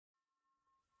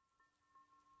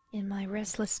In my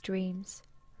restless dreams,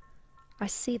 I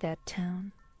see that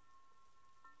town.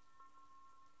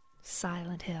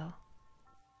 Silent Hill.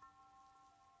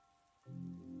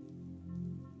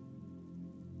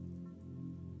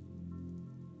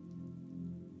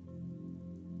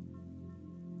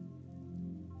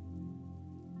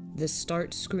 The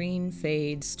start screen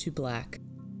fades to black.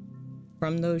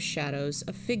 From those shadows,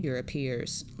 a figure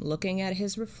appears, looking at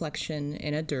his reflection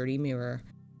in a dirty mirror.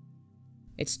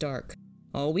 It's dark.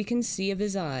 All we can see of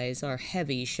his eyes are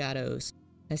heavy shadows,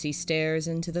 as he stares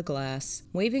into the glass,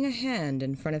 waving a hand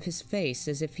in front of his face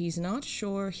as if he's not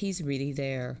sure he's really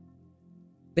there.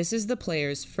 This is the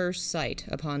player's first sight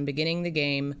upon beginning the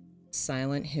game,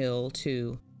 Silent Hill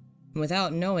 2.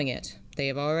 Without knowing it, they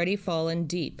have already fallen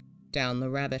deep down the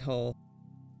rabbit hole.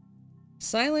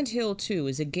 Silent Hill 2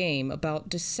 is a game about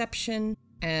deception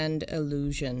and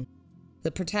illusion.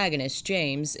 The protagonist,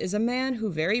 James, is a man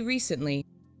who very recently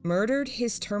murdered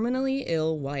his terminally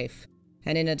ill wife,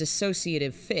 and in a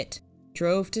dissociative fit,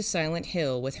 drove to Silent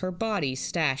Hill with her body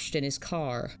stashed in his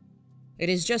car. It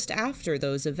is just after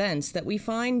those events that we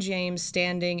find James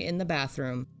standing in the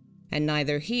bathroom, and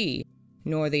neither he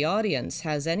nor the audience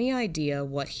has any idea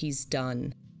what he's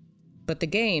done. But the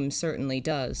game certainly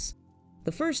does.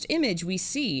 The first image we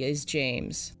see is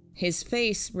James, his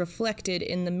face reflected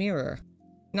in the mirror.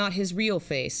 Not his real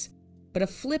face, but a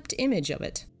flipped image of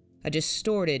it. A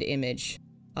distorted image.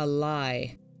 A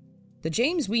lie. The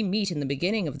James we meet in the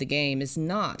beginning of the game is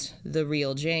not the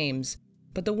real James,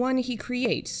 but the one he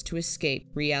creates to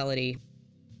escape reality.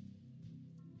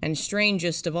 And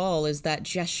strangest of all is that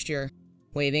gesture,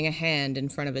 waving a hand in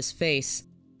front of his face.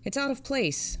 It's out of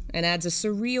place and adds a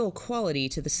surreal quality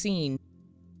to the scene.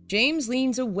 James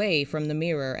leans away from the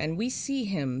mirror and we see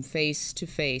him face to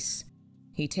face.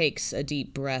 He takes a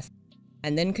deep breath,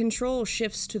 and then control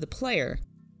shifts to the player.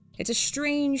 It's a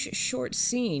strange, short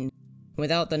scene.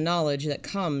 Without the knowledge that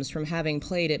comes from having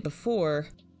played it before,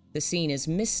 the scene is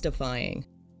mystifying.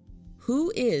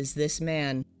 Who is this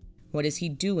man? What is he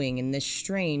doing in this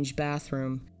strange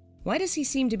bathroom? Why does he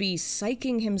seem to be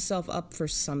psyching himself up for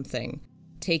something?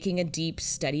 Taking a deep,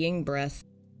 steadying breath,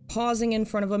 pausing in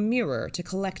front of a mirror to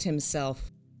collect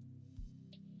himself.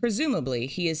 Presumably,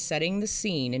 he is setting the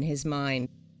scene in his mind.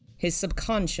 His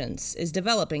subconscious is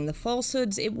developing the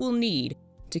falsehoods it will need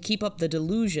to keep up the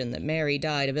delusion that Mary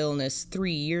died of illness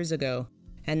 3 years ago,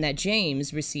 and that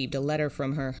James received a letter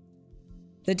from her.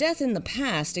 The death in the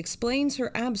past explains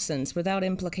her absence without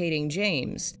implicating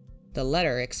James. The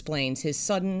letter explains his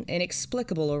sudden,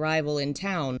 inexplicable arrival in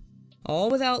town, all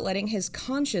without letting his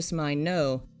conscious mind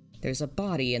know there's a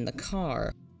body in the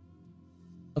car.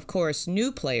 Of course, new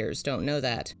players don't know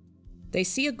that. They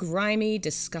see a grimy,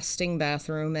 disgusting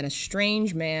bathroom and a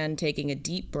strange man taking a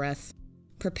deep breath,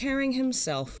 preparing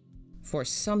himself for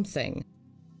something.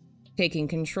 Taking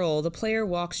control, the player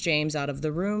walks James out of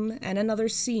the room and another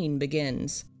scene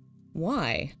begins.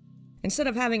 Why? Instead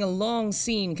of having a long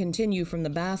scene continue from the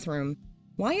bathroom,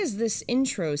 why is this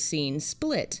intro scene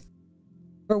split?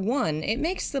 For one, it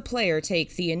makes the player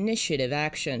take the initiative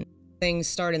action. Things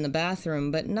start in the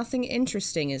bathroom, but nothing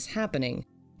interesting is happening.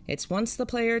 It's once the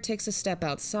player takes a step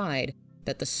outside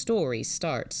that the story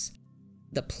starts.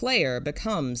 The player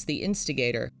becomes the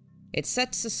instigator. It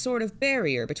sets a sort of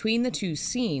barrier between the two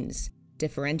scenes,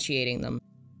 differentiating them.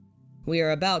 We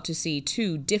are about to see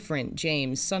two different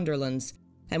James Sunderlands,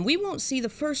 and we won't see the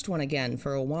first one again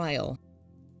for a while.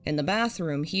 In the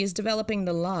bathroom, he is developing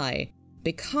the lie,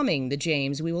 becoming the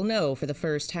James we will know for the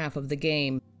first half of the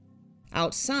game.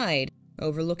 Outside,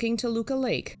 overlooking Toluca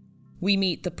Lake, we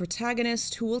meet the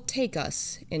protagonist who will take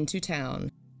us into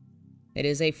town. It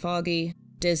is a foggy,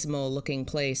 dismal-looking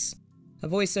place. A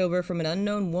voiceover from an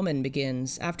unknown woman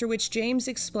begins, after which James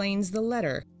explains the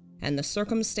letter and the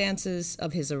circumstances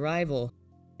of his arrival.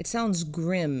 It sounds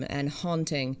grim and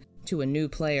haunting to a new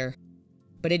player,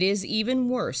 but it is even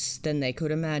worse than they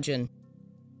could imagine.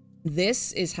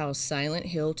 This is how Silent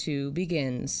Hill 2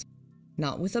 begins.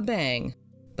 Not with a bang,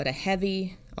 but a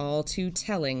heavy,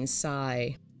 all-too-telling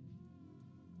sigh.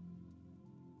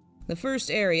 The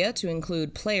first area to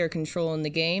include player control in the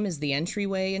game is the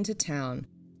entryway into town,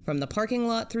 from the parking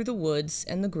lot through the woods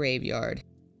and the graveyard.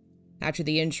 After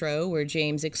the intro, where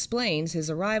James explains his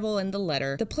arrival and the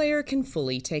letter, the player can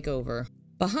fully take over.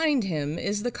 Behind him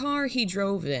is the car he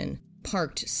drove in,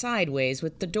 parked sideways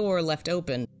with the door left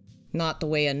open, not the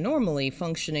way a normally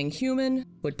functioning human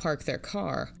would park their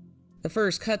car. The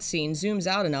first cutscene zooms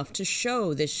out enough to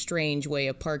show this strange way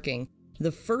of parking,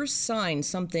 the first sign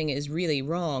something is really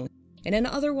wrong in an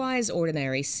otherwise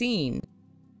ordinary scene.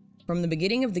 From the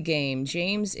beginning of the game,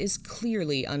 James is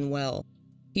clearly unwell.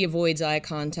 He avoids eye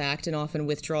contact and often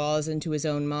withdraws into his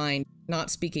own mind, not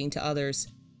speaking to others.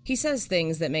 He says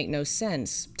things that make no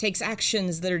sense, takes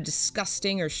actions that are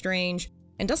disgusting or strange,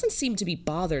 and doesn't seem to be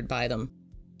bothered by them.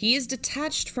 He is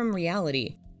detached from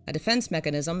reality, a defense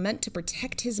mechanism meant to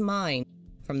protect his mind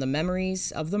from the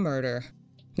memories of the murder.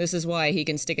 This is why he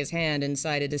can stick his hand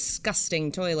inside a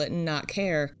disgusting toilet and not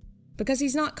care, because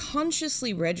he's not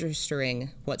consciously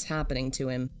registering what's happening to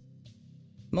him.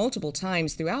 Multiple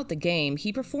times throughout the game,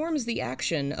 he performs the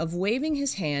action of waving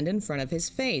his hand in front of his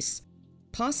face,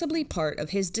 possibly part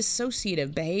of his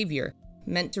dissociative behavior,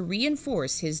 meant to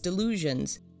reinforce his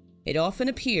delusions. It often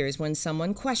appears when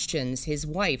someone questions his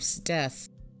wife's death.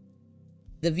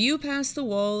 The view past the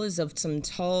wall is of some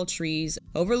tall trees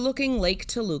overlooking Lake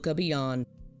Toluca beyond.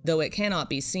 Though it cannot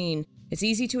be seen, it's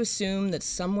easy to assume that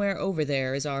somewhere over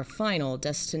there is our final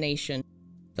destination,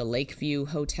 the Lakeview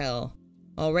Hotel.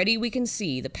 Already we can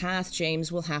see the path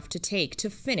James will have to take to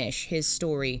finish his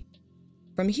story.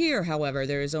 From here, however,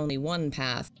 there is only one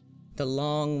path, the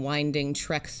long, winding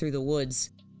trek through the woods.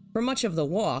 For much of the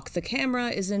walk, the camera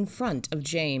is in front of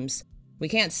James. We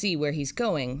can't see where he's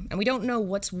going, and we don't know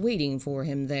what's waiting for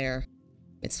him there.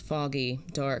 It's foggy,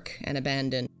 dark, and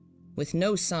abandoned, with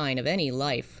no sign of any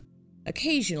life.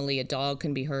 Occasionally a dog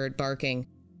can be heard barking.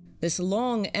 This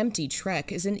long, empty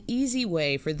trek is an easy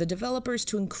way for the developers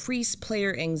to increase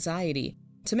player anxiety,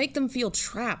 to make them feel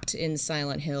trapped in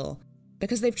Silent Hill,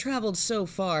 because they've traveled so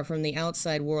far from the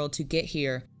outside world to get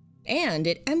here. And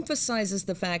it emphasizes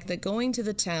the fact that going to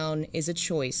the town is a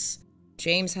choice.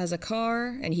 James has a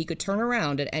car, and he could turn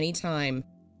around at any time.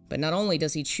 But not only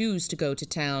does he choose to go to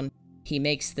town, he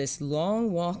makes this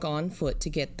long walk on foot to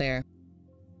get there.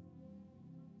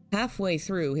 Halfway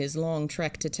through his long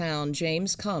trek to town,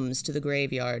 James comes to the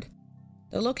graveyard.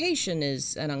 The location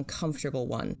is an uncomfortable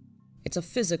one. It's a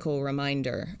physical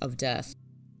reminder of death.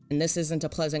 And this isn't a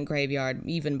pleasant graveyard,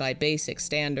 even by basic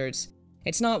standards.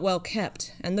 It's not well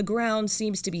kept, and the ground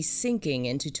seems to be sinking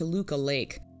into Toluca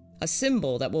Lake, a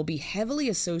symbol that will be heavily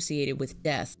associated with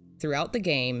death throughout the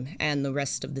game and the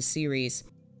rest of the series.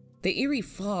 The eerie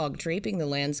fog draping the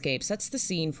landscape sets the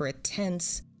scene for a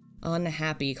tense,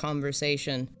 unhappy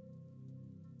conversation.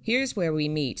 Here's where we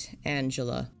meet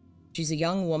Angela. She's a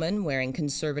young woman wearing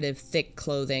conservative, thick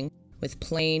clothing, with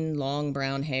plain, long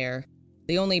brown hair.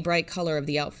 The only bright color of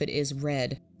the outfit is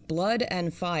red. Blood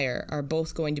and fire are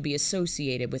both going to be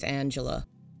associated with Angela.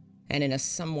 And in a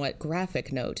somewhat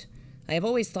graphic note, I have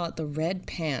always thought the red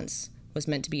pants was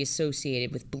meant to be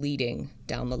associated with bleeding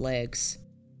down the legs.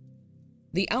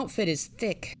 The outfit is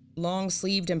thick,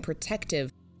 long-sleeved and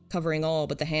protective, covering all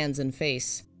but the hands and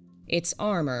face. It's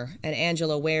armor, and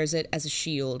Angela wears it as a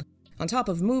shield, on top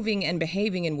of moving and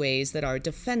behaving in ways that are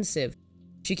defensive.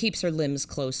 She keeps her limbs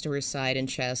close to her side and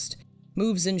chest,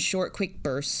 moves in short, quick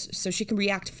bursts so she can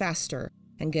react faster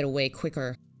and get away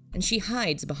quicker, and she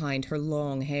hides behind her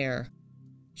long hair.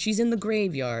 She's in the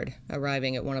graveyard,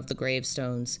 arriving at one of the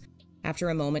gravestones. After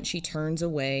a moment, she turns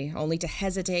away, only to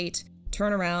hesitate,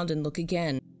 turn around, and look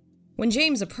again. When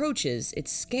James approaches, it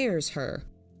scares her.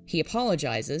 He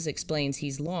apologizes, explains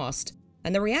he's lost,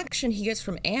 and the reaction he gets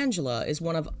from Angela is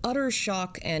one of utter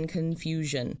shock and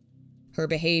confusion. Her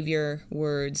behavior,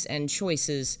 words, and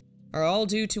choices are all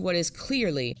due to what is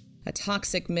clearly a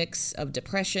toxic mix of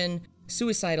depression,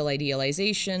 suicidal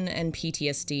idealization, and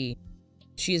PTSD.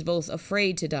 She is both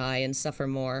afraid to die and suffer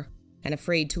more, and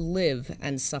afraid to live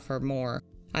and suffer more.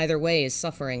 Either way is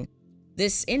suffering.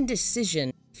 This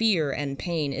indecision, fear, and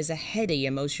pain is a heady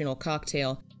emotional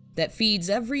cocktail that feeds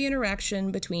every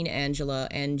interaction between Angela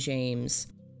and James.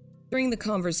 During the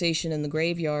conversation in the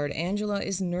graveyard, Angela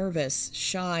is nervous,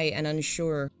 shy, and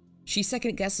unsure. She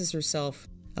second-guesses herself,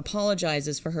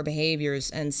 apologizes for her behaviors,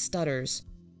 and stutters.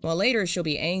 While later she'll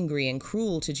be angry and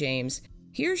cruel to James,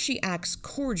 here she acts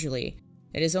cordially.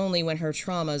 It is only when her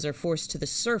traumas are forced to the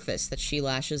surface that she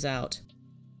lashes out.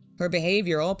 Her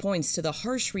behavior all points to the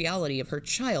harsh reality of her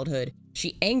childhood.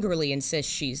 She angrily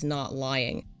insists she's not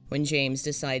lying when James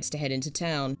decides to head into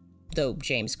town, though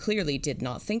James clearly did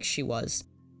not think she was.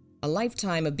 A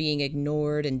lifetime of being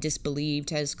ignored and disbelieved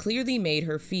has clearly made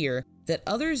her fear that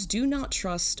others do not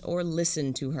trust or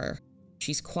listen to her.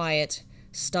 She's quiet,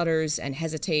 stutters, and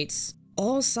hesitates,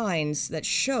 all signs that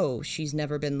show she's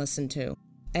never been listened to.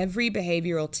 Every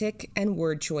behavioral tic and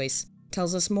word choice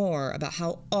tells us more about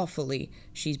how awfully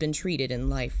she's been treated in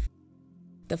life.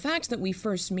 The fact that we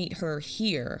first meet her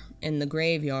here, in the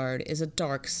graveyard, is a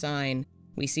dark sign.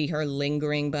 We see her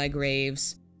lingering by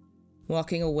graves,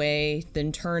 walking away,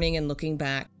 then turning and looking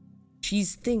back.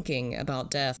 She's thinking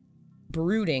about death,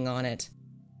 brooding on it.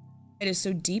 It is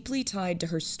so deeply tied to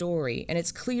her story, and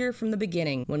it's clear from the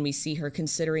beginning when we see her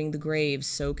considering the graves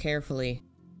so carefully.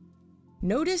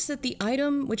 Notice that the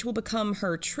item which will become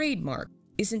her trademark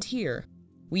isn't here.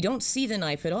 We don't see the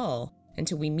knife at all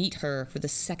until we meet her for the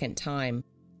second time.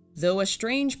 Though a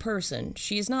strange person,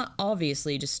 she is not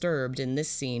obviously disturbed in this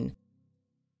scene.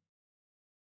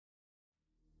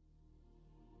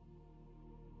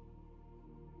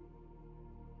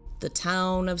 The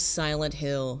town of Silent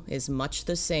Hill is much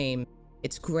the same.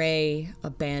 It's gray,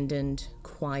 abandoned,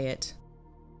 quiet.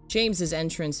 James's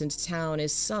entrance into town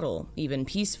is subtle, even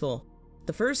peaceful.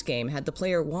 The first game had the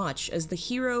player watch as the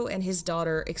hero and his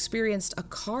daughter experienced a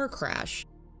car crash,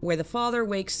 where the father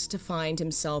wakes to find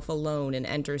himself alone and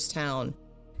enters town.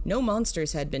 No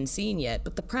monsters had been seen yet,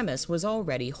 but the premise was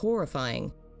already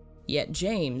horrifying. Yet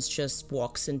James just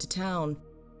walks into town.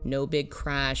 No big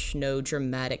crash, no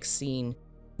dramatic scene.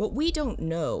 What we don't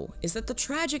know is that the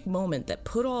tragic moment that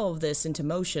put all of this into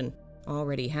motion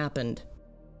already happened.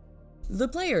 The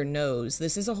player knows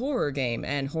this is a horror game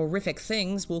and horrific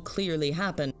things will clearly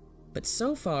happen, but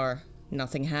so far,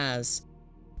 nothing has.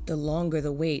 The longer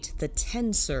the wait, the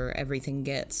tenser everything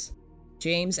gets.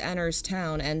 James enters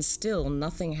town and still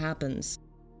nothing happens.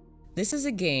 This is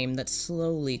a game that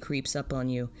slowly creeps up on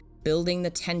you, building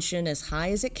the tension as high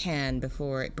as it can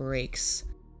before it breaks.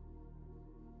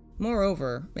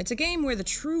 Moreover, it's a game where the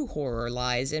true horror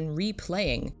lies in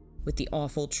replaying with the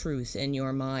awful truth in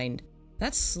your mind.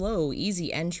 That slow,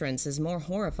 easy entrance is more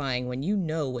horrifying when you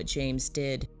know what James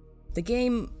did. The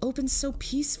game opens so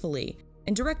peacefully,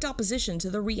 in direct opposition to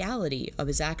the reality of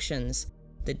his actions.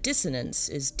 The dissonance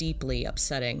is deeply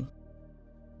upsetting.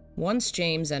 Once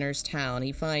James enters town,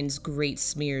 he finds great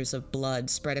smears of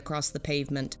blood spread across the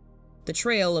pavement. The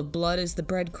trail of blood is the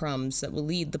breadcrumbs that will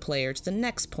lead the player to the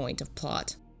next point of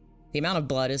plot. The amount of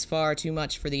blood is far too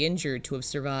much for the injured to have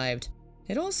survived.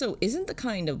 It also isn't the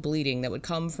kind of bleeding that would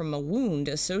come from a wound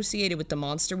associated with the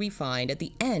monster we find at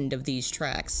the end of these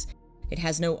tracks. It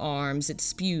has no arms, it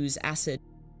spews acid.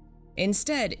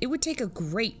 Instead, it would take a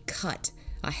great cut,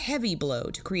 a heavy blow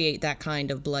to create that kind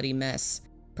of bloody mess.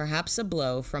 Perhaps a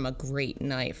blow from a great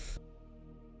knife.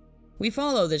 We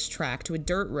follow this track to a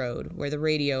dirt road where the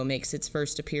radio makes its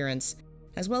first appearance,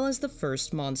 as well as the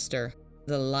first monster,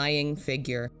 the lying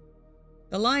figure.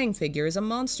 The lying figure is a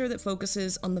monster that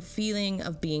focuses on the feeling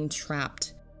of being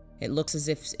trapped. It looks as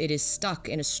if it is stuck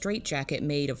in a straitjacket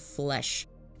made of flesh,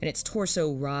 and its torso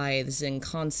writhes in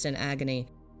constant agony.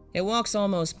 It walks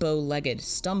almost bow-legged,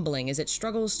 stumbling as it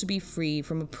struggles to be free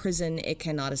from a prison it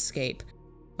cannot escape.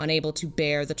 Unable to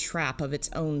bear the trap of its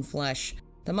own flesh,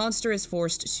 the monster is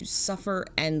forced to suffer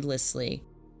endlessly.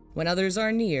 When others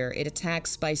are near, it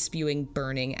attacks by spewing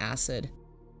burning acid.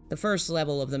 The first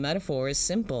level of the metaphor is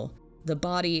simple. The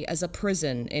body as a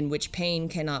prison in which pain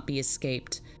cannot be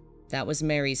escaped. That was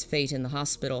Mary's fate in the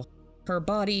hospital. Her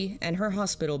body and her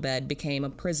hospital bed became a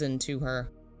prison to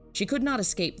her. She could not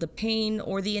escape the pain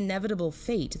or the inevitable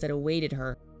fate that awaited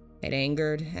her. It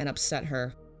angered and upset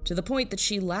her, to the point that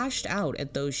she lashed out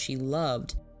at those she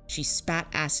loved. She spat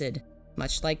acid,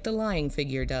 much like the lying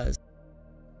figure does.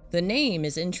 The name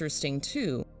is interesting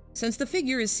too, since the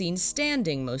figure is seen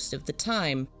standing most of the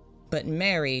time, but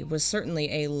Mary was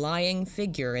certainly a lying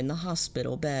figure in the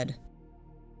hospital bed.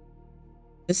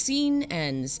 The scene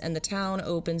ends and the town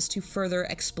opens to further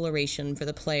exploration for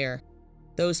the player.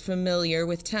 Those familiar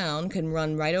with town can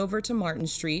run right over to Martin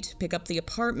Street, pick up the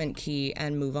apartment key,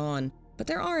 and move on. But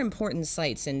there are important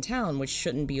sites in town which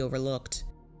shouldn't be overlooked.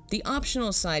 The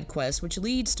optional side quest which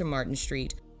leads to Martin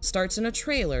Street starts in a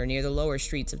trailer near the lower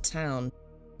streets of town.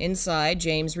 Inside,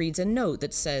 James reads a note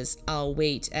that says, "I'll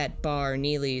wait at Bar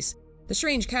Neely's." The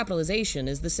strange capitalization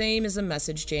is the same as a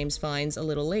message James finds a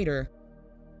little later.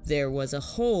 "There was a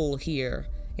hole here.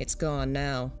 It's gone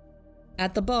now."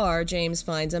 At the bar, James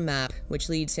finds a map, which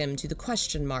leads him to the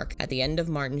question mark at the end of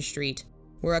Martin Street,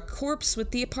 where a corpse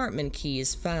with the apartment key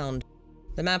is found.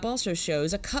 The map also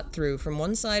shows a cut-through from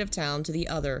one side of town to the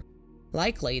other.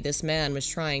 Likely, this man was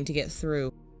trying to get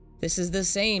through. This is the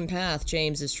same path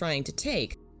James is trying to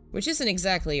take, which isn't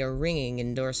exactly a ringing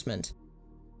endorsement.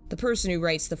 The person who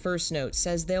writes the first note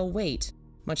says they'll wait,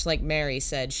 much like Mary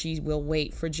said she will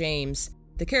wait for James.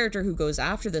 The character who goes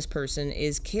after this person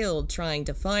is killed trying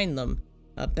to find them,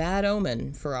 a bad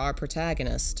omen for our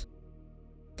protagonist.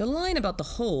 The line about the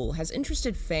hole has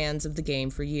interested fans of the game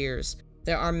for years.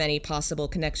 There are many possible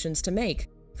connections to make,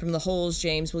 from the holes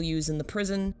James will use in the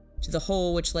prison, to the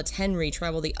hole which lets Henry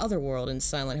travel the other world in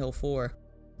Silent Hill 4.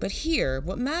 But here,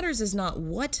 what matters is not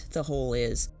what the hole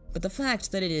is, but the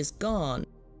fact that it is gone.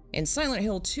 In Silent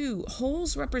Hill 2,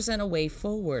 holes represent a way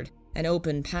forward, an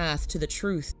open path to the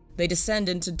truth, They descend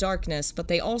into darkness, but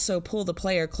they also pull the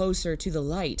player closer to the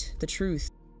light, the truth.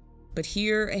 But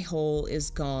here a hole is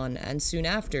gone, and soon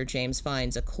after James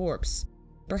finds a corpse.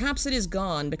 Perhaps it is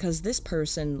gone because this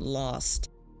person lost.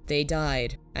 They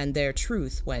died, and their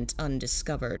truth went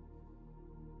undiscovered.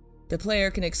 The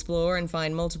player can explore and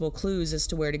find multiple clues as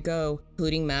to where to go,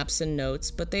 including maps and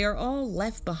notes, but they are all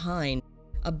left behind,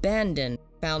 abandoned,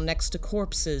 found next to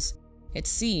corpses. It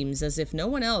seems as if no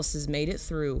one else has made it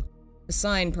through, a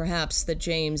sign perhaps that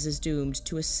James is doomed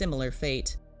to a similar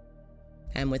fate.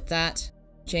 And with that,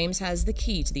 James has the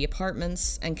key to the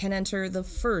apartments and can enter the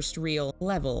first real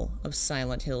level of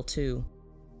Silent Hill 2.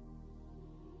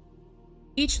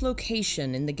 Each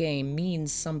location in the game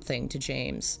means something to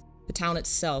James. The town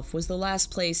itself was the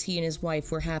last place he and his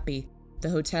wife were happy. The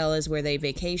hotel is where they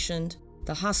vacationed.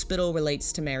 The hospital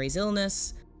relates to Mary's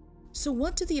illness. So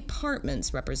what do the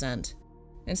apartments represent?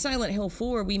 In Silent Hill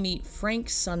 4, we meet Frank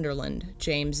Sunderland,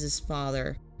 James's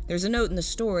father. There's a note in the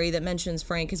story that mentions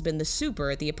Frank has been the super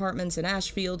at the apartments in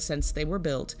Ashfield since they were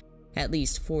built, at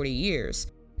least 40 years.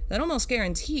 That almost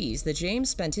guarantees that James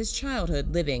spent his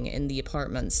childhood living in the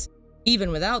apartments.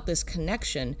 Even without this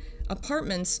connection,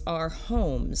 apartments are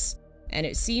homes, and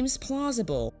it seems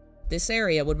plausible this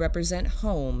area would represent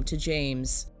home to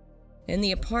James. In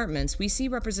the apartments, we see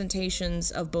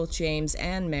representations of both James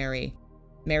and Mary.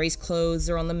 Mary's clothes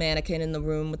are on the mannequin in the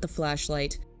room with the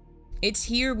flashlight. It's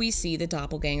here we see the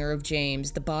doppelganger of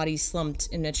James, the body slumped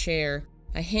in a chair,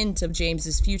 a hint of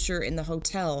James's future in the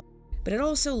hotel, but it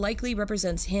also likely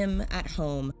represents him at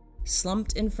home,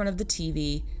 slumped in front of the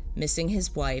TV, missing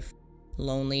his wife,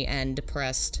 lonely and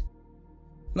depressed.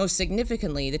 Most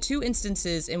significantly, the two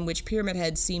instances in which Pyramid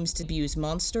Head seems to abuse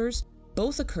monsters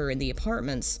both occur in the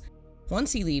apartments.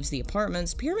 Once he leaves the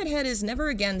apartments, Pyramid Head is never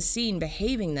again seen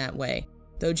behaving that way,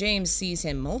 though James sees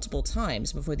him multiple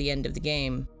times before the end of the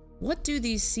game. What do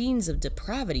these scenes of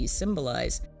depravity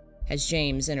symbolize? Has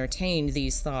James entertained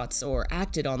these thoughts or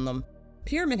acted on them?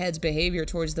 Pyramid Head's behavior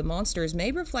towards the monsters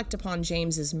may reflect upon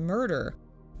James's murder.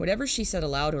 Whatever she said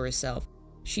aloud to herself,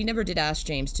 she never did ask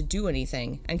James to do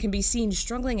anything, and can be seen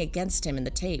struggling against him in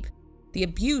the tape. The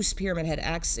abuse Pyramid Head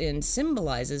acts in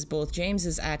symbolizes both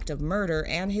James's act of murder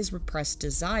and his repressed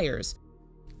desires,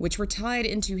 which were tied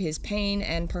into his pain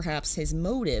and perhaps his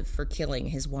motive for killing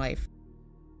his wife.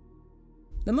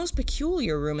 The most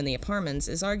peculiar room in the apartments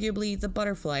is arguably the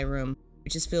butterfly room,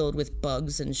 which is filled with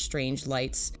bugs and strange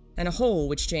lights, and a hole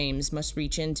which James must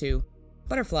reach into.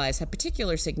 Butterflies have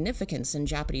particular significance in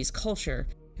Japanese culture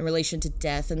in relation to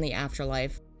death and the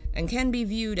afterlife, and can be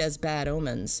viewed as bad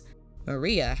omens.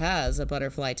 Maria has a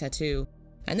butterfly tattoo,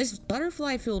 and this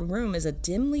butterfly-filled room is a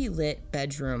dimly lit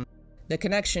bedroom. The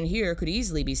connection here could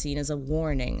easily be seen as a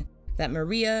warning that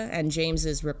Maria and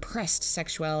James's repressed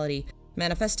sexuality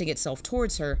manifesting itself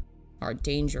towards her are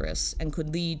dangerous and could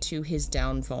lead to his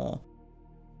downfall.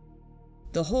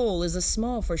 The hole is a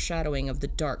small foreshadowing of the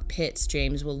dark pits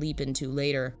James will leap into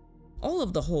later. All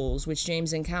of the holes which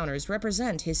James encounters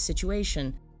represent his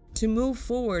situation. To move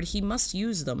forward, he must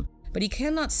use them, but he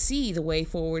cannot see the way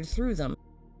forward through them.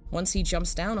 Once he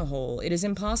jumps down a hole, it is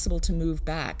impossible to move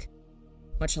back.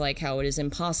 Much like how it is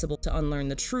impossible to unlearn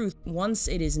the truth once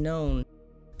it is known.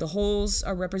 The holes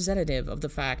are representative of the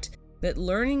fact that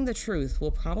learning the truth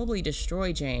will probably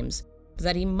destroy James, but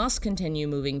that he must continue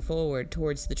moving forward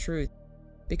towards the truth,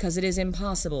 because it is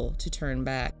impossible to turn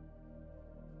back.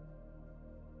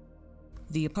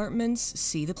 The apartments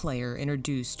see the player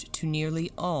introduced to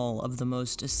nearly all of the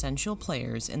most essential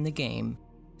players in the game,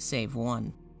 save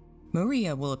one.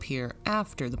 Maria will appear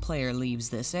after the player leaves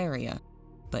this area,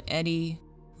 but Eddie,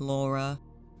 Laura,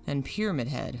 and Pyramid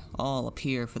Head all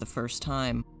appear for the first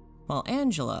time, while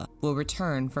Angela will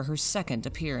return for her second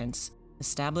appearance,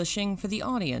 establishing for the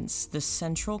audience the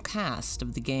central cast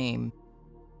of the game.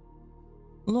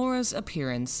 Laura's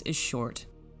appearance is short.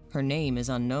 Her name is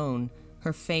unknown,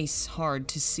 her face hard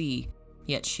to see,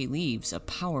 yet she leaves a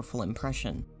powerful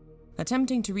impression.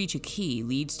 Attempting to reach a key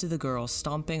leads to the girl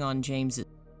stomping on James's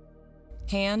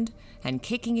hand and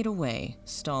kicking it away,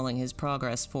 stalling his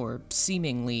progress for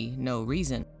seemingly no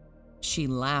reason. She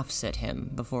laughs at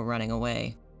him before running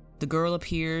away. The girl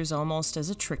appears almost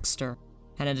as a trickster,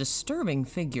 and a disturbing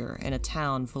figure in a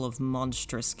town full of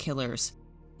monstrous killers.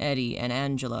 Eddie and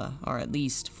Angela are at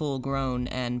least full-grown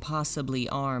and possibly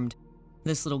armed.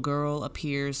 This little girl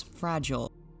appears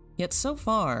fragile, yet so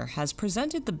far has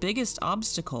presented the biggest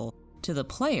obstacle to the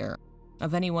player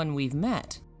of anyone we've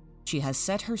met. She has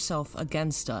set herself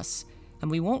against us, and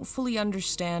we won't fully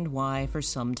understand why for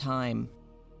some time.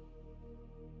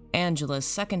 Angela's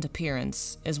second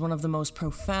appearance is one of the most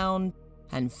profound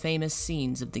and famous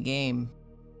scenes of the game.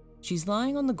 She's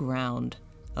lying on the ground,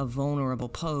 a vulnerable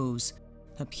pose,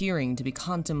 appearing to be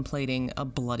contemplating a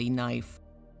bloody knife.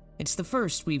 It's the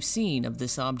first we've seen of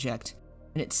this object,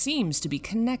 and it seems to be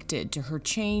connected to her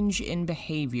change in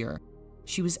behavior.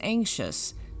 She was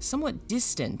anxious, somewhat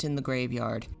distant in the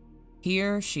graveyard.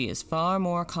 Here she is far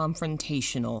more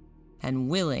confrontational and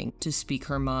willing to speak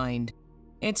her mind.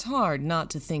 It's hard not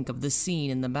to think of the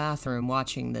scene in the bathroom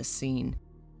watching this scene.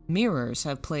 Mirrors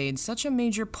have played such a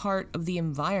major part of the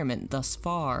environment thus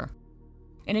far.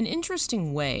 In an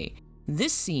interesting way,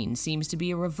 this scene seems to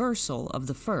be a reversal of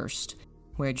the first,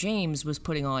 where James was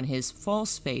putting on his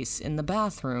false face in the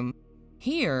bathroom.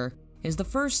 Here is the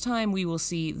first time we will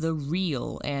see the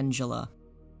real Angela.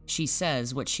 She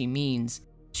says what she means.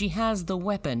 She has the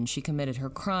weapon she committed her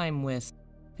crime with,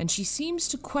 and she seems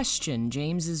to question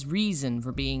James's reason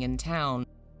for being in town.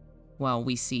 While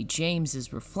we see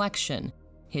James's reflection,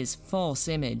 his false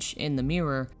image, in the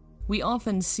mirror, we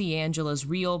often see Angela's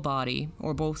real body,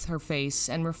 or both her face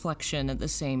and reflection at the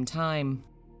same time.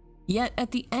 Yet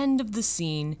at the end of the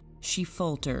scene, she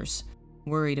falters.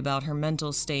 Worried about her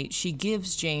mental state, she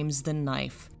gives James the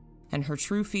knife, and her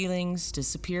true feelings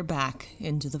disappear back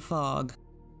into the fog.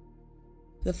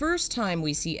 The first time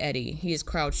we see Eddie, he is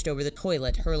crouched over the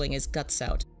toilet, hurling his guts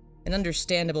out. An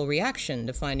understandable reaction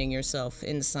to finding yourself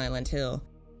in Silent Hill.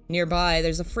 Nearby,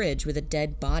 there's a fridge with a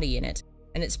dead body in it,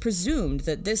 and it's presumed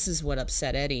that this is what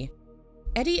upset Eddie.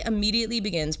 Eddie immediately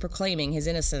begins proclaiming his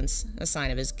innocence, a sign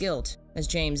of his guilt, as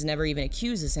James never even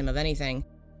accuses him of anything.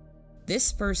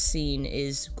 This first scene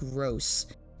is gross.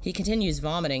 He continues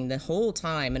vomiting the whole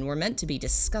time, and we're meant to be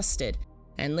disgusted,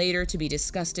 and later to be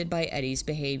disgusted by Eddie's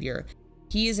behavior.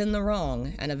 He is in the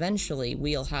wrong, and eventually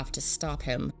we'll have to stop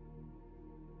him.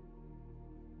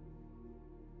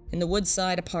 In the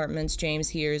Woodside Apartments, James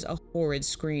hears a horrid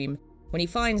scream. When he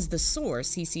finds the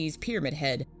source, he sees Pyramid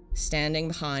Head standing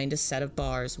behind a set of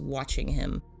bars, watching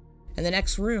him. In the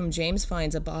next room, James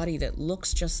finds a body that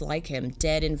looks just like him,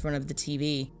 dead in front of the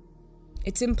TV.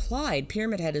 It's implied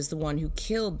Pyramid Head is the one who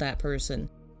killed that person,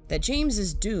 that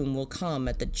James's doom will come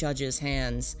at the judge's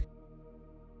hands.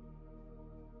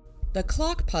 The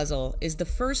clock puzzle is the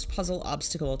first puzzle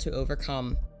obstacle to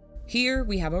overcome. Here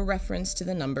we have a reference to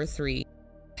the number 3,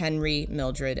 Henry,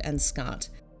 Mildred, and Scott,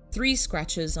 3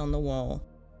 scratches on the wall.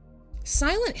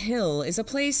 Silent Hill is a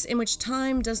place in which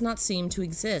time does not seem to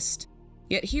exist.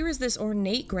 Yet here is this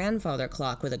ornate grandfather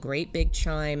clock with a great big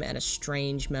chime and a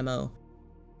strange memo.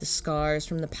 The scars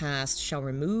from the past shall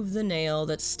remove the nail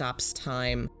that stops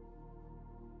time.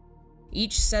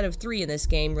 Each set of 3 in this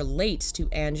game relates to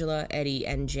Angela, Eddie,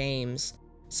 and James.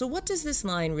 So what does this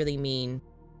line really mean?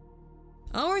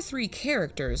 Our 3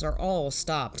 characters are all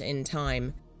stopped in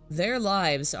time. Their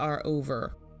lives are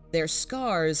over. Their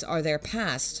scars are their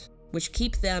past, which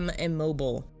keep them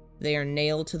immobile. They are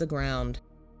nailed to the ground.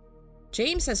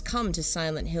 James has come to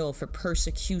Silent Hill for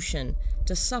persecution,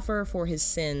 to suffer for his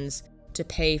sins, to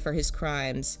pay for his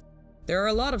crimes. There are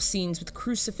a lot of scenes with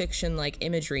crucifixion-like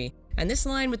imagery, and this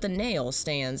line with the nail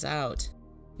stands out.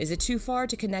 Is it too far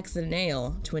to connect the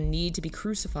nail to a need to be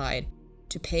crucified,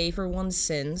 to pay for one's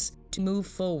sins, to move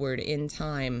forward in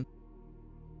time?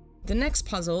 The next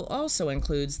puzzle also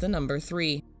includes the number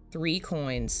 3, 3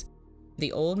 coins.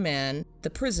 The old man, the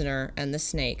prisoner, and the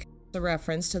snake, a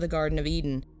reference to the Garden of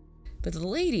Eden. But the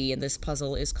lady in this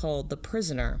puzzle is called the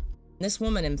prisoner. This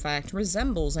woman, in fact,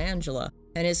 resembles Angela,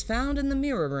 and is found in the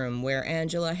mirror room where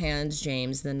Angela hands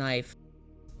James the knife.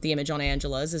 The image on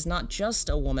Angela's is not just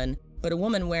a woman, but a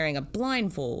woman wearing a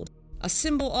blindfold, a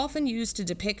symbol often used to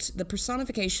depict the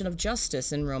personification of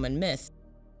justice in Roman myth.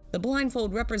 The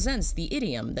blindfold represents the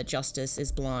idiom that justice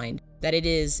is blind, that it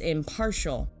is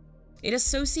impartial. It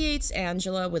associates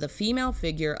Angela with a female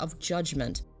figure of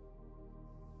judgment.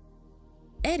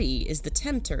 Eddie is the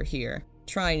tempter here,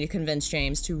 trying to convince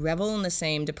James to revel in the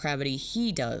same depravity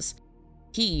he does.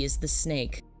 He is the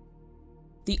snake.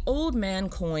 The old man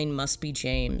coin must be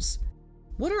James.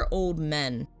 What are old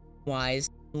men? Wise,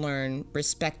 learned,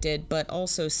 respected, but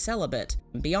also celibate,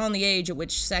 beyond the age at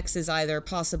which sex is either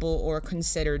possible or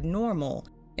considered normal.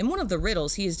 In one of the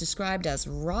riddles, he is described as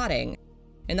rotting.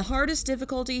 In the hardest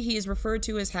difficulty, he is referred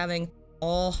to as having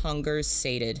all hungers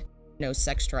sated, no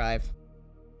sex drive.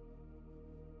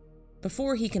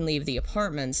 Before he can leave the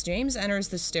apartments, James enters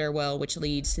the stairwell which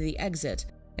leads to the exit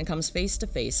and comes face to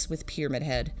face with Pyramid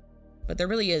Head. But there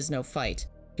really is no fight.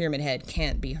 Pyramid Head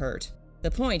can't be hurt.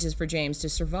 The point is for James to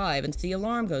survive until the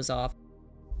alarm goes off.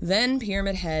 Then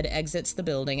Pyramid Head exits the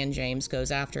building and James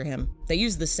goes after him. They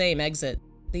use the same exit,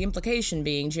 the implication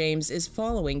being James is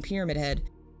following Pyramid Head.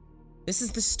 This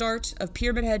is the start of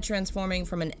Pyramid Head transforming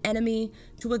from an enemy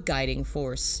to a guiding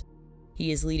force.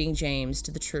 He is leading James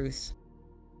to the truth.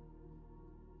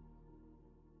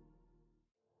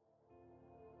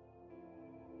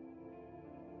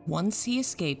 Once he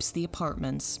escapes the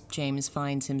apartments, James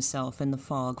finds himself in the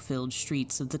fog-filled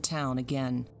streets of the town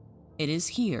again. It is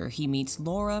here he meets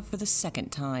Laura for the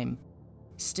second time.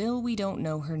 Still, we don't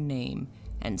know her name,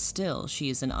 and still she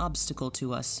is an obstacle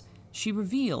to us. She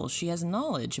reveals she has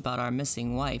knowledge about our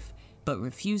missing wife, but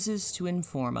refuses to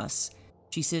inform us.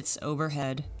 She sits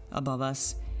overhead, above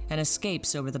us, and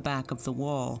escapes over the back of the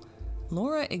wall.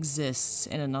 Laura exists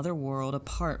in another world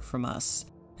apart from us,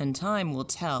 and time will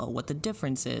tell what the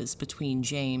difference is between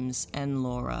James and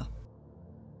Laura.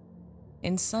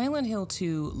 In Silent Hill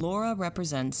 2, Laura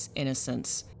represents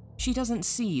innocence. She doesn't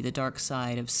see the dark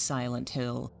side of Silent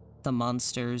Hill, the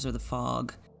monsters or the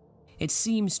fog. It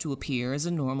seems to appear as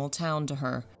a normal town to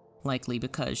her, likely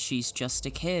because she's just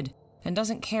a kid and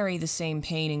doesn't carry the same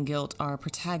pain and guilt our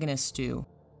protagonists do.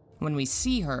 When we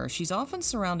see her, she's often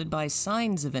surrounded by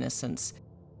signs of innocence.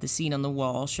 The scene on the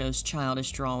wall shows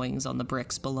childish drawings on the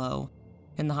bricks below.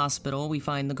 In the hospital, we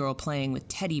find the girl playing with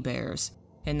teddy bears.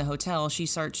 In the hotel, she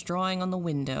starts drawing on the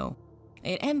window.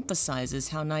 It emphasizes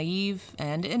how naive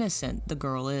and innocent the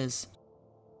girl is.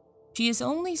 She is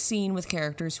only seen with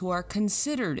characters who are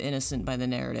considered innocent by the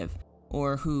narrative,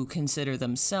 or who consider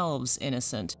themselves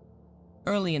innocent.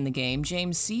 Early in the game,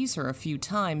 James sees her a few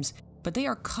times, but they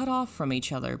are cut off from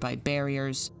each other by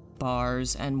barriers,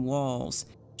 bars, and walls.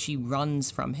 She runs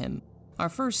from him, our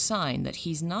first sign that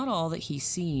he's not all that he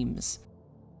seems.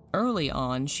 Early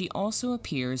on, she also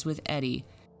appears with Eddie,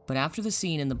 but after the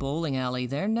scene in the bowling alley,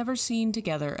 they're never seen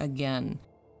together again.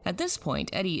 At this point,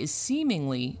 Eddie is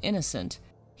seemingly innocent.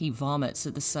 He vomits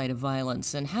at the sight of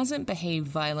violence and hasn't behaved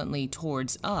violently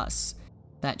towards us.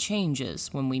 That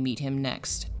changes when we meet him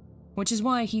next, which is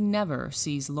why he never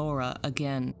sees Laura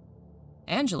again.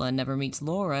 Angela never meets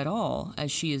Laura at all,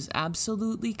 as she is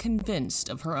absolutely convinced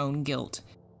of her own guilt,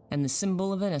 and the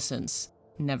symbol of innocence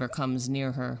never comes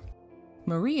near her.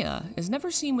 Maria is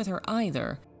never seen with her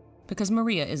either, because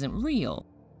Maria isn't real,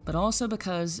 but also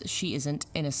because she isn't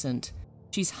innocent.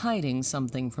 She's hiding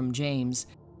something from James,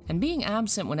 and being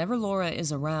absent whenever Laura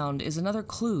is around is another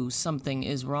clue something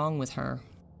is wrong with her.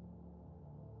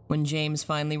 When James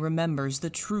finally remembers the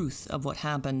truth of what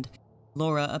happened,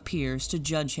 Laura appears to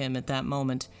judge him at that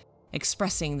moment,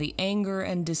 expressing the anger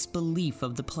and disbelief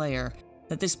of the player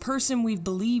that this person we've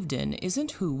believed in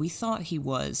isn't who we thought he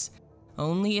was.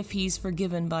 Only if he's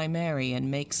forgiven by Mary and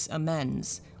makes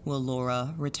amends will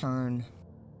Laura return.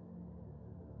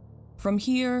 From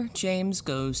here, James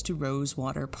goes to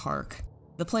Rosewater Park,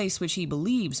 the place which he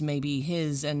believes may be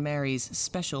his and Mary's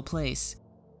special place.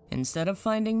 Instead of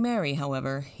finding Mary,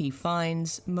 however, he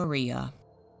finds Maria.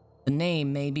 The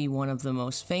name may be one of the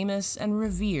most famous and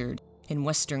revered in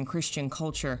Western Christian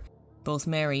culture, both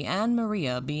Mary and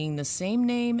Maria being the same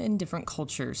name in different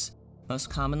cultures,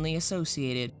 most commonly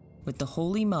associated with the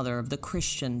Holy Mother of the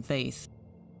Christian faith.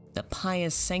 The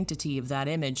pious sanctity of that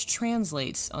image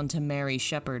translates onto Mary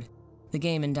Shepherd. The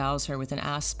game endows her with an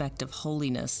aspect of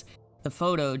holiness. The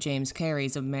photo James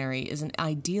carries of Mary is an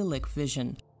idyllic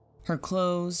vision. Her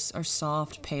clothes are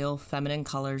soft, pale, feminine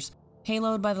colors,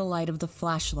 haloed by the light of the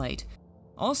flashlight,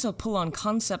 also pull on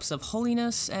concepts of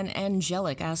holiness and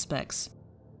angelic aspects.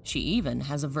 She even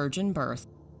has a virgin birth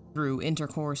through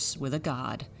intercourse with a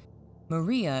god.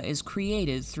 Maria is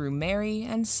created through Mary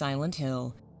and Silent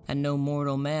Hill, and no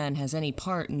mortal man has any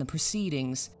part in the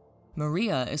proceedings.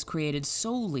 Maria is created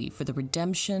solely for the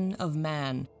redemption of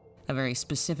man, a very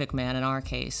specific man in our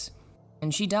case,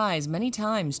 and she dies many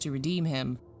times to redeem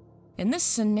him. In this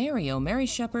scenario, Mary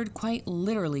Shepherd quite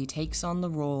literally takes on the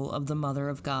role of the Mother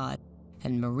of God,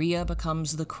 and Maria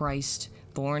becomes the Christ,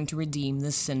 born to redeem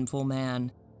the sinful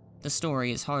man. The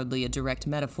story is hardly a direct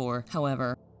metaphor,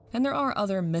 however, and there are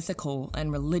other mythical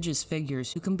and religious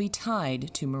figures who can be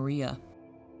tied to Maria.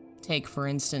 Take, for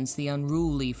instance, the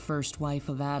unruly first wife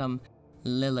of Adam,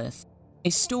 Lilith, a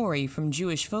story from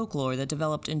Jewish folklore that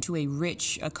developed into a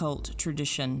rich occult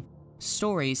tradition.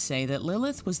 Stories say that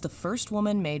Lilith was the first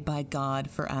woman made by God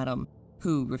for Adam,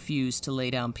 who refused to lay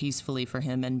down peacefully for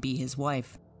him and be his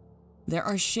wife. There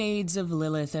are shades of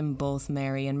Lilith in both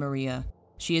Mary and Maria.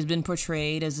 She has been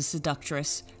portrayed as a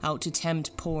seductress, out to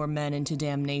tempt poor men into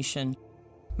damnation.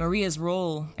 Maria's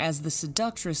role as the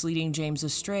seductress leading James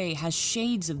astray has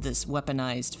shades of this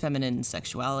weaponized feminine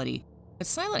sexuality, but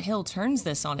Silent Hill turns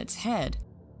this on its head.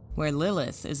 Where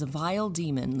Lilith is a vile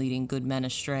demon leading good men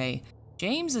astray,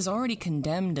 James is already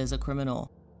condemned as a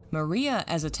criminal. Maria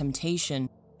as a temptation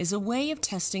is a way of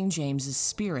testing James's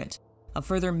spirit, a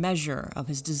further measure of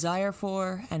his desire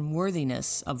for and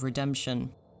worthiness of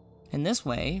redemption. In this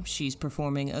way, she's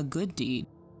performing a good deed,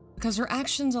 because her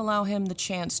actions allow him the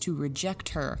chance to reject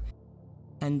her,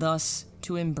 and thus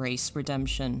to embrace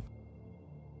redemption.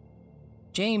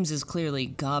 James is clearly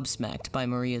gobsmacked by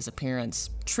Maria's appearance,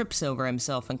 trips over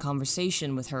himself in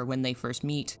conversation with her when they first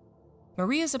meet.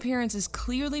 Maria's appearance is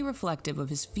clearly reflective of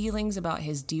his feelings about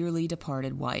his dearly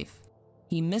departed wife.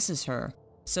 He misses her,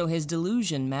 so his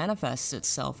delusion manifests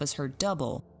itself as her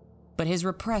double, but his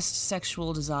repressed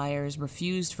sexual desires,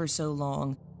 refused for so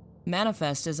long,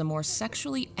 manifest as a more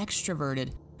sexually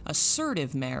extroverted,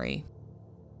 assertive Mary.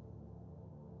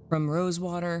 From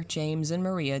Rosewater, James and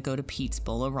Maria go to Pete's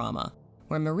Bowl-o-rama,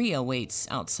 where Maria waits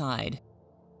outside.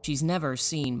 She's never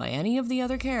seen by any of the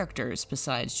other characters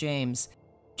besides James.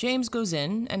 James goes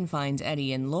in and finds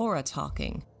Eddie and Laura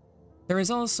talking. There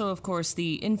is also, of course,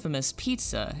 the infamous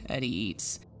pizza Eddie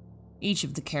eats. Each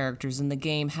of the characters in the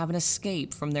game have an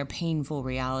escape from their painful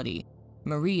reality.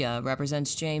 Maria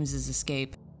represents James's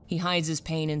escape. He hides his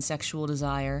pain in sexual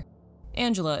desire.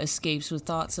 Angela escapes with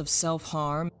thoughts of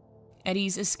self-harm.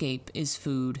 Eddie's escape is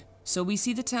food. So we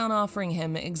see the town offering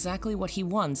him exactly what he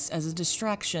wants as a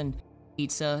distraction: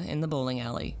 pizza in the bowling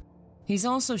alley. He's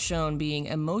also shown being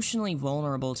emotionally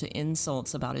vulnerable to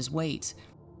insults about his weight.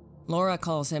 Laura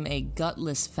calls him a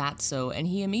gutless fatso, and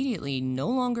he immediately no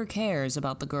longer cares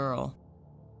about the girl.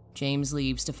 James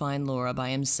leaves to find Laura by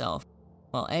himself,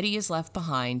 while Eddie is left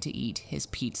behind to eat his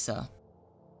pizza.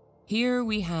 Here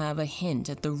we have a hint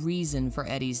at the reason for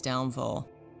Eddie's downfall.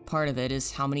 Part of it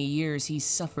is how many years he's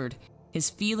suffered, his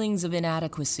feelings of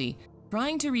inadequacy,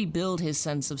 trying to rebuild his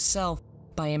sense of self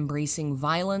by embracing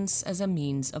violence as a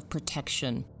means of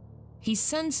protection. He's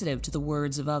sensitive to the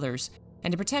words of others,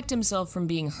 and to protect himself from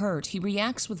being hurt, he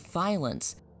reacts with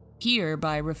violence, here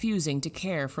by refusing to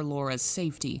care for Laura's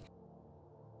safety.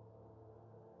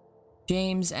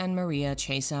 James and Maria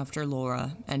chase after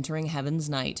Laura, entering Heaven's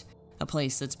Night, a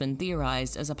place that's been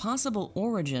theorized as a possible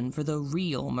origin for the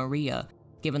real Maria,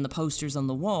 given the posters on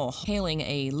the wall hailing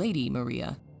a Lady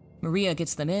Maria. Maria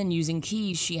gets them in using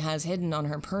keys she has hidden on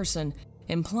her person,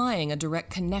 implying a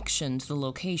direct connection to the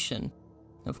location.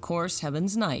 Of course,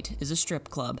 Heaven's Night is a strip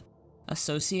club,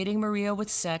 associating Maria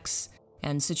with sex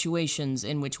and situations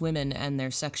in which women and their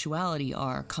sexuality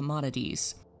are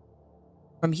commodities.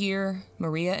 From here,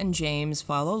 Maria and James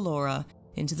follow Laura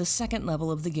into the second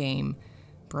level of the game,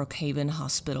 Bowl-o-rama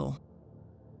Hospital.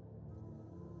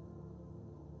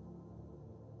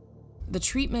 The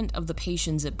treatment of the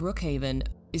patients at Brookhaven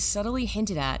is subtly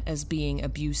hinted at as being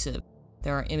abusive.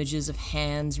 There are images of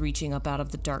hands reaching up out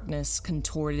of the darkness,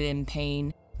 contorted in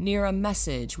pain, near a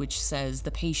message which says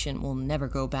the patient will never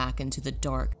go back into the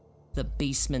dark, the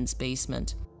basement's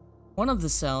basement. One of the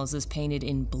cells is painted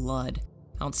in blood.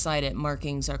 Outside it,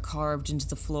 markings are carved into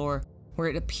the floor, where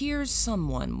it appears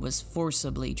someone was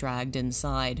forcibly dragged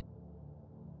inside.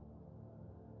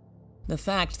 The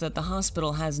fact that the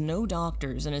hospital has no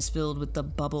doctors and is filled with the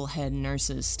bubblehead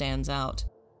nurses stands out.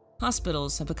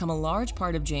 Hospitals have become a large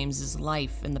part of James's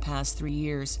life in the past 3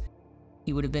 years.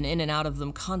 He would have been in and out of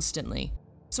them constantly,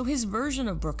 so his version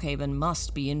of Brookhaven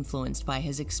must be influenced by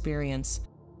his experience.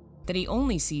 That he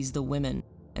only sees the women,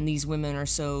 and these women are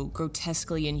so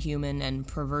grotesquely inhuman and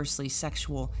perversely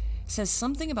sexual, says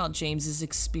something about James's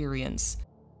experience.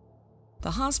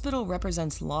 The hospital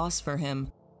represents loss for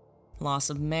him.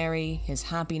 Loss of Mary, his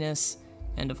happiness,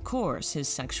 and of course, his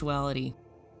sexuality.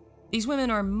 These women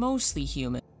are mostly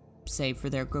human, save for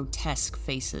their grotesque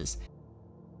faces.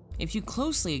 If you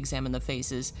closely examine the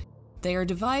faces, they are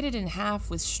divided in half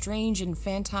with strange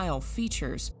infantile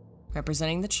features,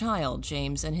 representing the child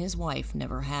James and his wife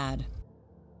never had.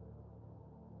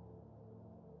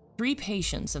 3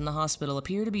 patients in the hospital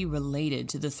appear to be related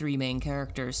to the 3 main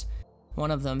characters.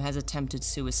 One of them has attempted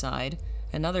suicide.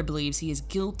 Another believes he is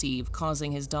guilty of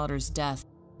causing his daughter's death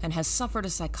and has suffered a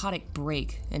psychotic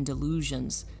break and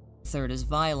delusions. The third is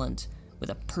violent, with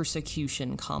a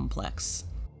persecution complex.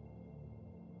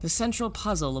 The central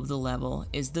puzzle of the level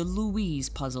is the Louise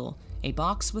puzzle, a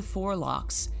box with 4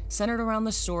 locks, centered around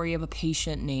the story of a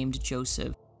patient named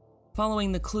Joseph.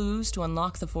 Following the clues to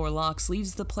unlock the 4 locks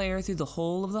leads the player through the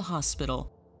whole of the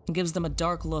hospital and gives them a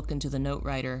dark look into the note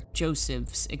writer,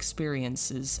 Joseph's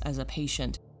experiences as a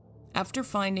patient. After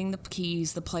finding the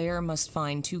keys, the player must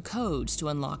find 2 codes to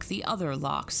unlock the other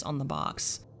locks on the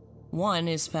box. One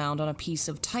is found on a piece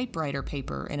of typewriter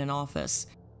paper in an office,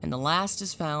 and the last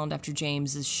is found after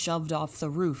James is shoved off the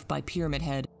roof by Pyramid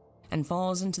Head and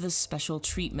falls into the special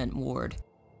treatment ward.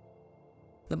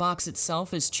 The box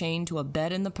itself is chained to a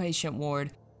bed in the patient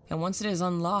ward, and once it is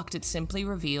unlocked, it simply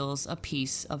reveals a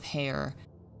piece of hair.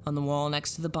 On the wall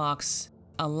next to the box,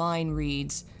 a line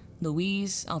reads,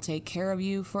 "Louise, I'll take care of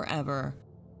you forever.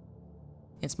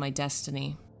 It's my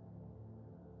destiny."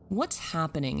 What's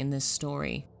happening in this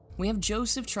story? We have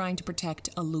Joseph trying to protect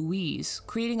a Louise,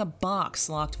 creating a box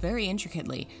locked very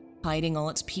intricately, hiding all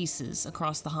its pieces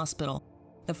across the hospital.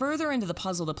 The further into the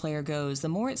puzzle the player goes, the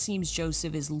more it seems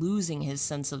Joseph is losing his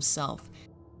sense of self.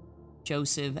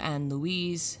 Joseph and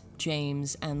Louise,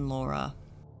 James and Laura.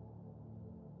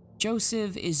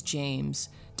 Joseph is James,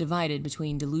 divided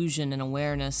between delusion and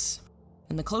awareness.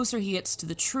 And the closer he gets to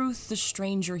the truth, the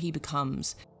stranger he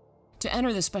becomes. To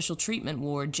enter the special treatment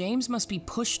ward, James must be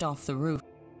pushed off the roof.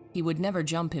 He would never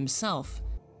jump himself.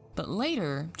 But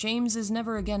later, James is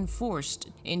never again forced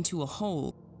into a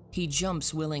hole. He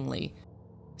jumps willingly.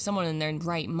 Someone in their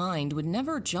right mind would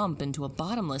never jump into a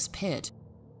bottomless pit.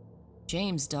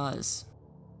 James does.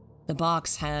 The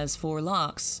box has 4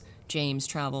 locks. James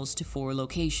travels to 4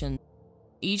 locations.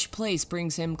 Each place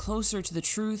brings him closer to the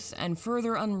truth and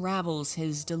further unravels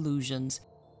his delusions,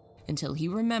 until he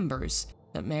remembers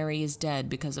that Mary is dead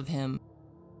because of him.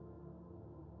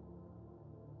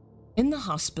 In the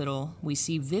hospital, we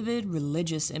see vivid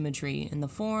religious imagery in the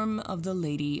form of the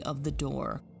Lady of the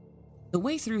Door. The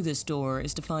way through this door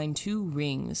is to find 2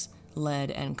 rings, lead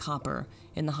and copper,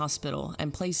 in the hospital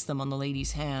and place them on the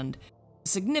lady's hand. The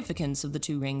significance of the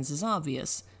 2 rings is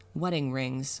obvious. Wedding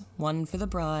rings, one for the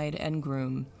bride and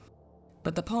groom.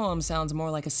 But the poem sounds more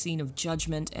like a scene of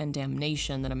judgment and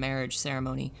damnation than a marriage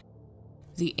ceremony.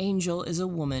 The angel is a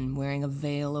woman wearing a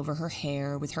veil over her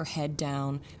hair with her head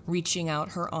down, reaching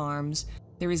out her arms.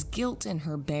 There is guilt in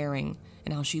her bearing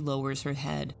and how she lowers her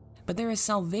head, but there is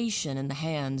salvation in the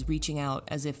hands reaching out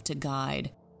as if to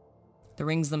guide. The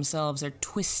rings themselves are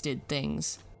twisted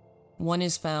things. One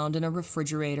is found in a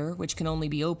refrigerator, which can only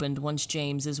be opened once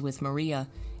James is with Maria.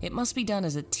 It must be done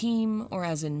as a team or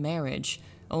as in marriage.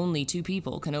 Only 2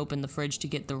 people can open the fridge to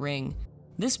get the ring.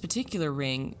 This particular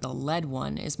ring, the lead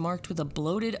one, is marked with a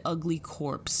bloated, ugly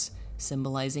corpse,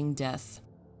 symbolizing death.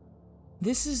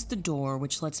 This is the door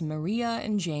which lets Maria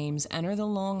and James enter the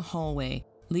long hallway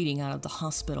leading out of the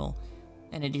hospital,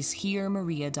 and it is here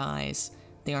Maria dies.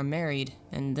 They are married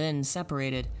and then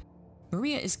separated.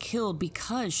 Maria is killed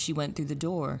because she went through the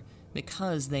door,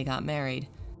 because they got married.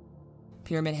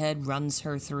 Pyramid Head runs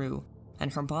her through,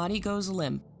 and her body goes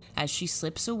limp as she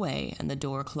slips away and the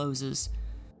door closes.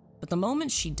 But the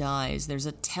moment she dies, there's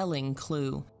a telling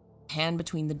clue. A hand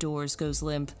between the doors goes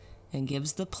limp and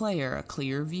gives the player a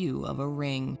clear view of a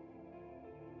ring.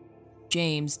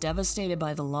 James, devastated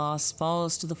by the loss,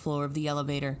 falls to the floor of the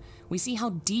elevator. We see how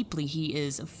deeply he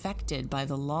is affected by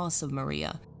the loss of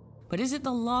Maria. But is it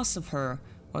the loss of her,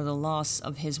 or the loss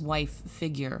of his wife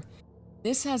figure?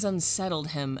 This has unsettled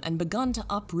him and begun to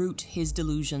uproot his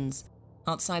delusions.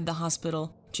 Outside the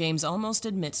hospital, James almost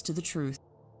admits to the truth.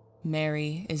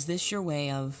 Mary, is this your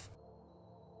way of...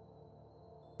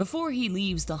 Before he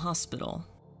leaves the hospital,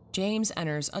 James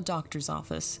enters a doctor's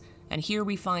office, and here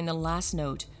we find the last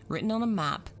note written on a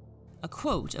map, a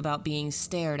quote about being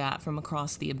stared at from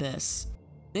across the abyss.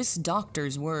 This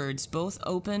doctor's words both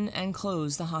open and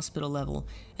close the hospital level,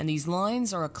 and these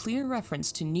lines are a clear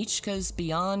reference to Nietzsche's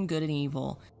Beyond Good and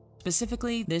Evil,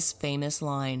 specifically this famous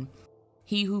line,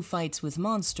 "He who fights with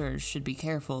monsters should be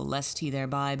careful lest he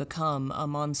thereby become a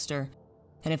monster,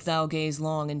 and if thou gaze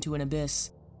long into an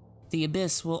abyss, the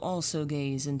abyss will also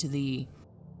gaze into thee."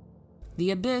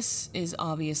 The abyss is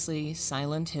obviously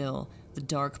Silent Hill, the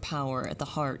dark power at the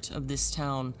heart of this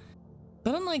town.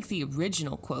 But unlike the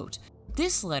original quote,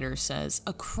 this letter says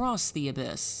across the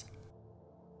abyss.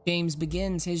 James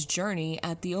begins his journey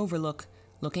at the Overlook,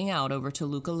 looking out over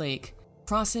Toluca Lake.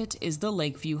 Across it is the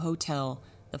Lakeview Hotel,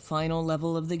 the final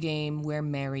level of the game where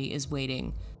Mary is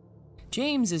waiting.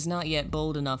 James is not yet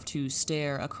bold enough to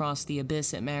stare across the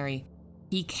abyss at Mary.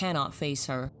 He cannot face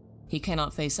her. He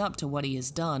cannot face up to what he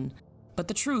has done. But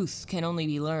the truth can only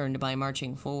be learned by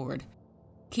marching forward.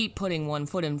 Keep putting one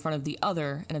foot in front of the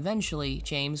other, and eventually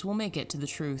James will make it to the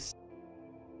truth.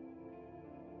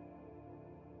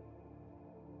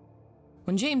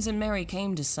 When James and Mary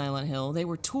came to Silent Hill, they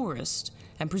were tourists,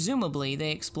 and presumably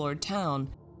they explored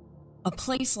town. A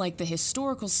place like the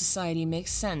Historical Society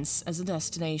makes sense as a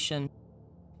destination.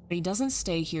 But he doesn't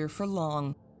stay here for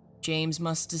long. James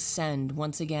must descend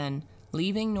once again,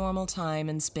 leaving normal time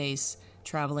and space,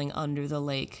 traveling under the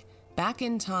lake, back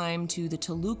in time to the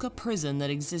Toluca prison that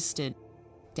existed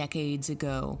decades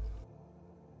ago.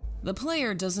 The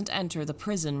player doesn't enter the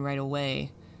prison right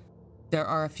away. There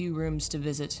are a few rooms to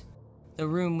visit. The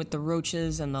room with the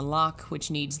roaches and the lock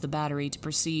which needs the battery to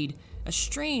proceed. A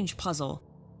strange puzzle.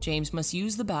 James must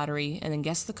use the battery and then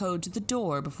guess the code to the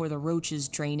door before the roaches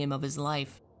drain him of his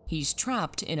life. He's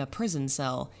trapped in a prison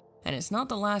cell, and it's not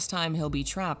the last time he'll be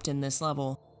trapped in this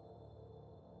level.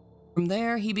 From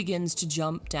there, he begins to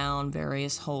jump down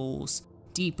various holes,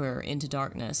 deeper into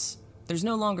darkness. There's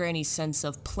no longer any sense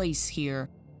of place here.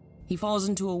 He falls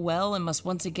into a well and must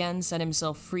once again set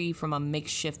himself free from a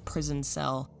makeshift prison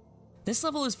cell. This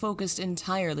level is focused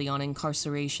entirely on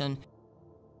incarceration.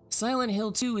 Silent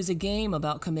Hill 2 is a game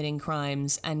about committing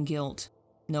crimes and guilt.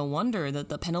 No wonder that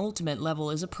the penultimate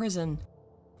level is a prison.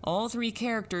 All three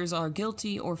characters are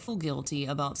guilty or full guilty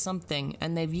about something,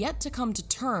 and they've yet to come to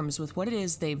terms with what it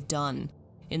is they've done.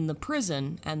 In the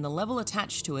prison, and the level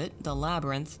attached to it, the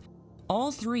labyrinth,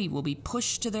 all three will be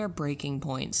pushed to their breaking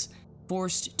points,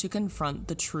 forced to confront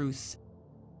the truth.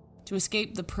 To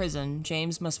escape the prison,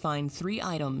 James must find 3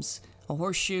 items: a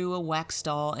horseshoe, a wax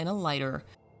doll, and a lighter.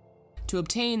 To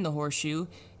obtain the horseshoe,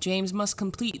 James must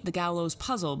complete the gallows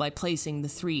puzzle by placing the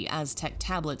 3 Aztec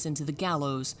tablets into the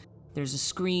gallows. There's a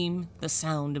scream, the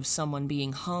sound of someone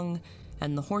being hung,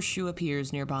 and the horseshoe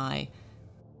appears nearby,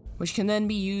 which can then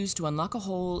be used to unlock a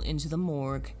hole into the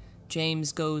morgue.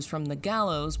 James goes from the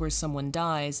gallows where someone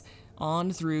dies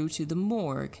on through to the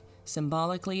morgue,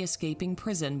 symbolically escaping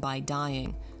prison by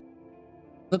dying.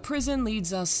 The prison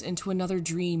leads us into another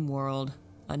dream world,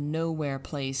 a nowhere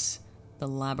place, the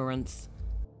labyrinth.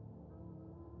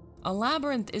 A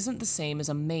labyrinth isn't the same as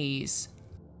a maze.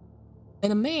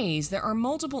 In a maze, there are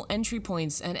multiple entry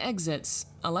points and exits.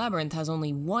 A labyrinth has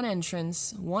only one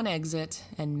entrance, one exit,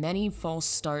 and many false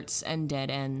starts and dead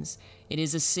ends. It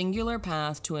is a singular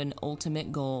path to an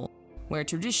ultimate goal, where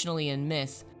traditionally in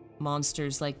myth,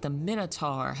 monsters like the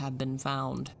Minotaur have been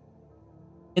found.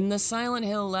 In the Silent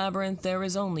Hill labyrinth, there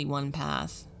is only one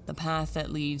path, the path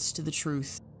that leads to the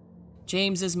truth.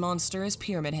 James's monster is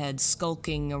Pyramid Head,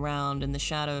 skulking around in the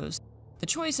shadows. The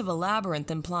choice of a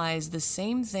labyrinth implies the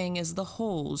same thing as the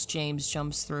holes James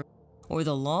jumps through, or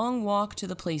the long walk to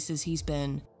the places he's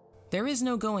been. There is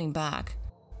no going back.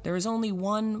 There is only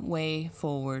one way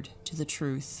forward to the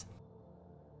truth.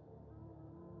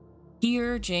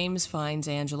 Here, James finds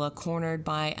Angela cornered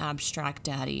by Abstract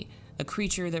Daddy, a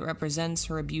creature that represents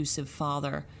her abusive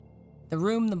father. The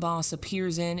room the boss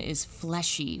appears in is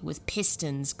fleshy, with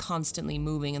pistons constantly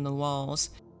moving in the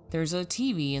walls. There's a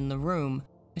TV in the room,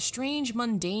 a strange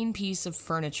mundane piece of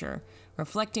furniture,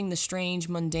 reflecting the strange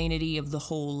mundanity of the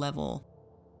whole level.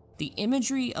 The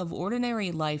imagery of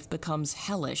ordinary life becomes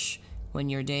hellish when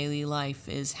your daily life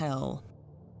is hell.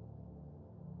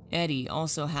 Eddie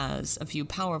also has a few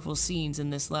powerful scenes in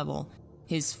this level,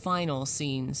 his final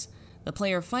scenes. The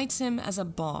player fights him as a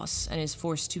boss and is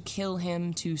forced to kill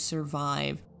him to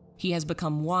survive. He has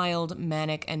become wild,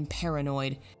 manic, and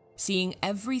paranoid, seeing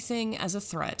everything as a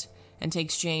threat, and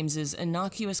takes James's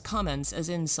innocuous comments as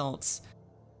insults.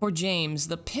 For James,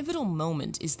 the pivotal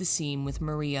moment is the scene with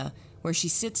Maria, where she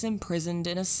sits imprisoned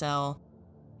in a cell,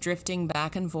 drifting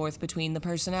back and forth between the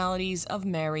personalities of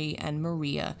Mary and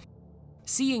Maria.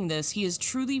 Seeing this, he is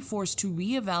truly forced to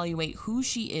reevaluate who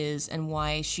she is and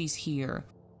why she's here,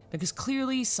 because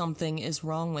clearly something is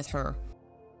wrong with her.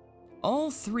 All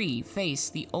 3 face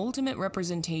the ultimate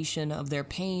representation of their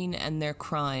pain and their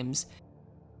crimes.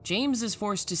 James is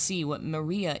forced to see what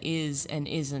Maria is and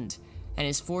isn't, and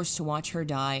is forced to watch her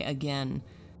die again.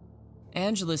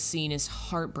 Angela's scene is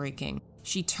heartbreaking.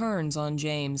 She turns on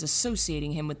James,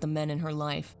 associating him with the men in her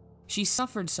life. She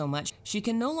suffered so much, she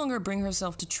can no longer bring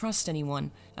herself to trust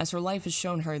anyone, as her life has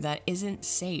shown her that isn't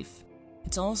safe.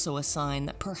 It's also a sign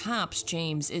that perhaps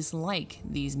James is like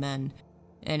these men,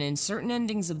 and in certain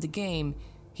endings of the game,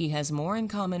 he has more in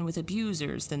common with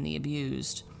abusers than the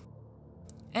abused.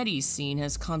 Eddie's scene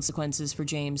has consequences for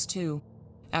James too.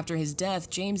 After his death,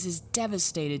 James is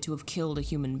devastated to have killed a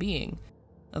human being.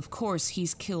 Of course,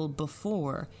 he's killed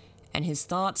before, and his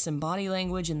thoughts and body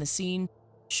language in the scene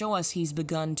show us he's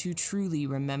begun to truly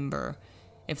remember.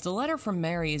 If the letter from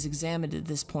Mary is examined at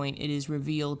this point, it is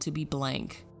revealed to be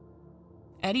blank.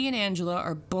 Eddie and Angela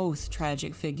are both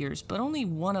tragic figures, but only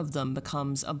one of them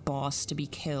becomes a boss to be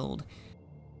killed.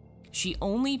 She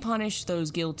only punished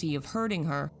those guilty of hurting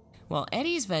her, while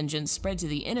Eddie's vengeance spread to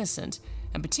the innocent,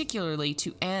 and particularly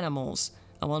to animals,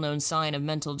 a well-known sign of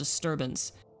mental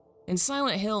disturbance. In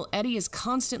Silent Hill, Eddie is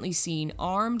constantly seen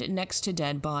armed next to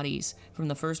dead bodies from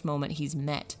the first moment he's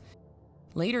met.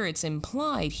 Later, it's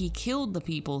implied he killed the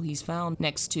people he's found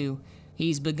next to.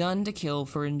 He's begun to kill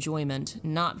for enjoyment,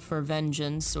 not for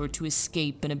vengeance or to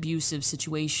escape an abusive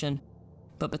situation,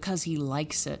 but because he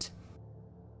likes it.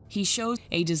 He shows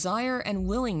a desire and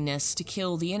willingness to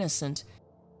kill the innocent.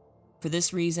 For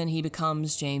this reason, he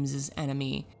becomes James's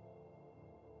enemy.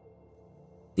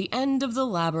 The end of the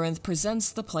labyrinth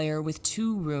presents the player with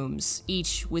 2 rooms,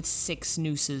 each with 6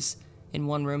 nooses. In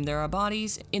one room there are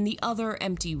bodies, in the other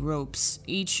empty ropes,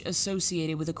 each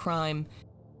associated with a crime.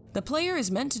 The player is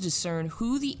meant to discern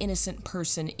who the innocent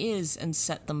person is and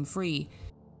set them free.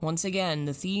 Once again,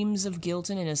 the themes of guilt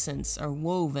and innocence are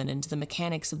woven into the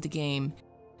mechanics of the game,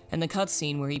 and the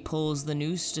cutscene where he pulls the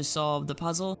noose to solve the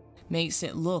puzzle makes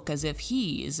it look as if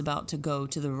he is about to go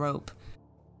to the rope,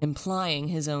 implying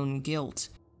his own guilt.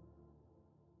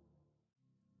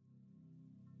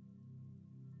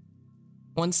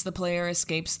 Once the player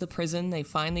escapes the prison, they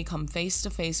finally come face to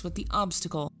face with the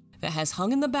obstacle that has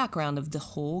hung in the background of the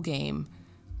whole game,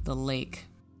 the lake.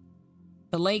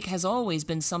 The lake has always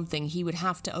been something he would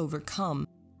have to overcome.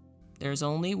 There's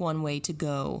only one way to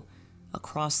go,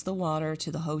 across the water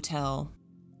to the hotel.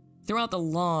 Throughout the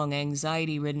long,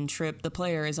 anxiety-ridden trip, the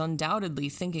player is undoubtedly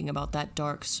thinking about that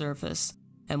dark surface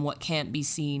and what can't be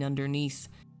seen underneath,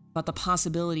 about the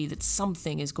possibility that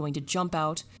something is going to jump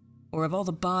out, or of all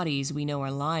the bodies we know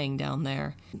are lying down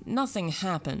there. Nothing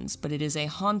happens, but it is a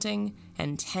haunting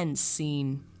and tense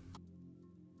scene.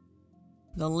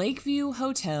 The Lakeview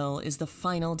Hotel is the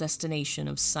final destination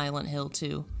of Silent Hill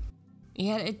 2.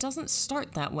 Yet it doesn't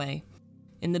start that way.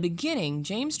 In the beginning,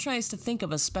 James tries to think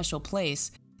of a special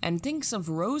place and thinks of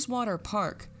Rosewater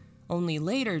Park. Only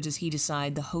later does he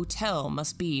decide the hotel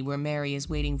must be where Mary is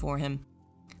waiting for him.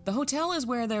 The hotel is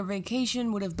where their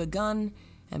vacation would have begun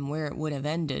and where it would have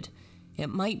ended. It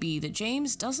might be that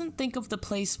James doesn't think of the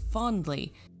place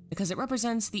fondly because it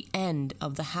represents the end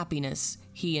of the happiness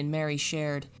he and Mary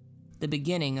shared, the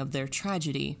beginning of their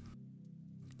tragedy.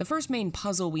 The first main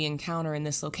puzzle we encounter in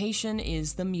this location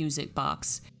is the music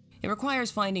box. It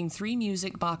requires finding 3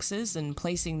 music boxes and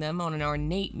placing them on an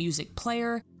ornate music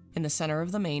player in the center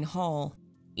of the main hall.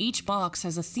 Each box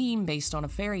has a theme based on a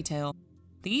fairy tale.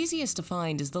 The easiest to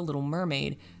find is The Little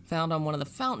Mermaid, found on one of the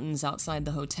fountains outside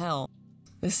the hotel.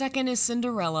 The second is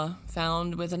Cinderella,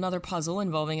 found with another puzzle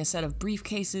involving a set of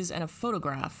briefcases and a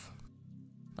photograph.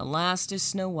 The last is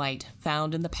Snow White,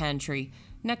 found in the pantry,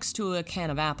 next to a can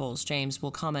of apples James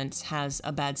will comment has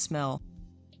a bad smell.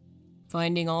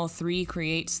 Finding all 3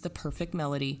 creates the perfect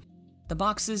melody. The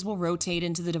boxes will rotate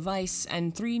into the device,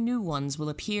 and 3 new ones will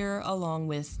appear along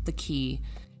with the key.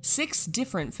 6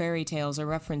 different fairy tales are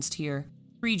referenced here.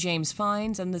 3 James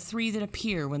finds, and the 3 that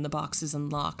appear when the box is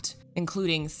unlocked,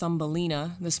 including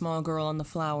Thumbelina, the small girl on the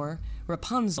flower,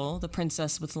 Rapunzel, the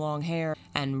princess with long hair,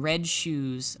 and Red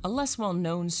Shoes, a less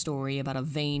well-known story about a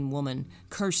vain woman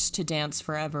cursed to dance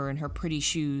forever in her pretty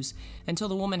shoes until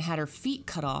the woman had her feet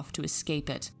cut off to escape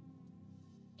it.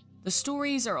 The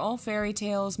stories are all fairy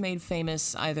tales made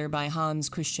famous either by Hans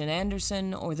Christian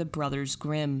Andersen or the Brothers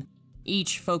Grimm,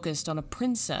 each focused on a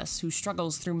princess who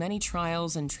struggles through many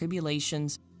trials and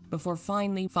tribulations before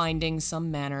finally finding some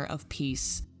manner of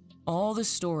peace. All the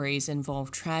stories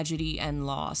involve tragedy and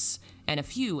loss, and a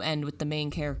few end with the main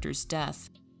character's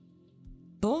death.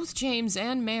 Both James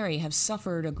and Mary have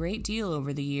suffered a great deal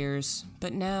over the years,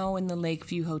 but now in the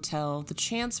Lakeview Hotel, the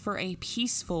chance for a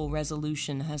peaceful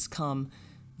resolution has come,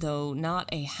 though not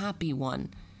a happy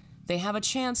one. They have a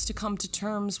chance to come to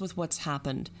terms with what's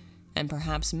happened, and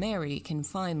perhaps Mary can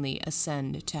finally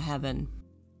ascend to heaven.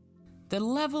 The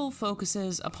level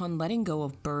focuses upon letting go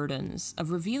of burdens,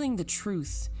 of revealing the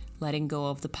truth, letting go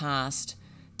of the past.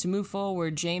 To move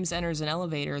forward, James enters an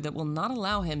elevator that will not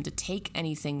allow him to take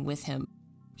anything with him.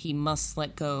 He must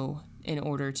let go in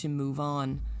order to move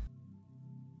on.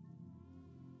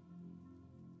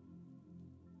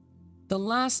 The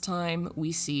last time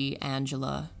we see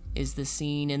Angela is the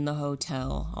scene in the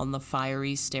hotel on the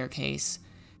fiery staircase.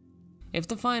 If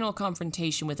the final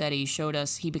confrontation with Eddie showed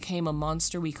us he became a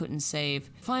monster we couldn't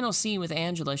save, the final scene with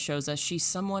Angela shows us she's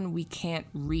someone we can't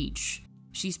reach.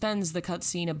 She spends the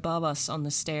cutscene above us on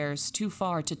the stairs, too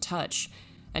far to touch,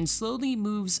 and slowly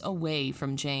moves away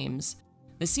from James.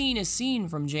 The scene is seen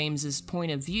from James's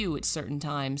point of view at certain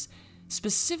times,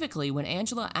 specifically when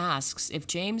Angela asks if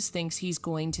James thinks he's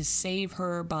going to save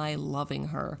her by loving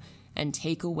her and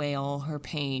take away all her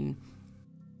pain.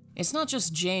 It's not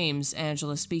just James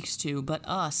Angela speaks to, but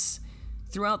us.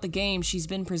 Throughout the game, she's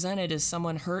been presented as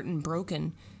someone hurt and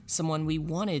broken, someone we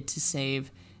wanted to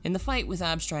save. In the fight with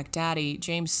Abstract Daddy,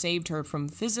 James saved her from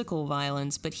physical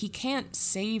violence, but he can't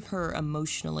save her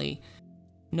emotionally.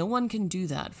 No one can do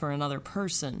that for another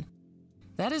person.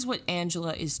 That is what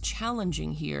Angela is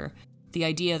challenging here, the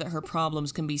idea that her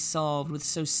problems can be solved with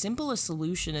so simple a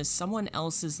solution as someone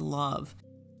else's love.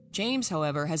 James,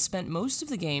 however, has spent most of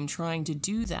the game trying to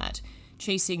do that,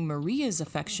 chasing Maria's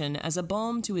affection as a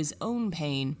balm to his own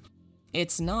pain.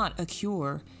 It's not a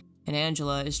cure, and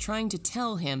Angela is trying to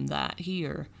tell him that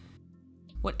here.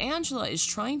 What Angela is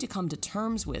trying to come to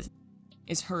terms with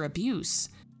is her abuse.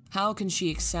 How can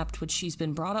she accept what she's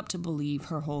been brought up to believe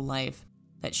her whole life,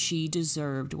 that she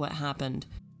deserved what happened?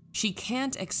 She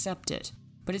can't accept it,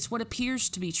 but it's what appears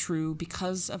to be true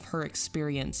because of her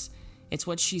experience. It's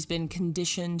what she's been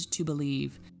conditioned to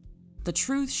believe. The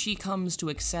truth she comes to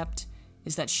accept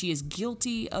is that she is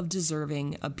guilty of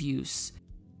deserving abuse.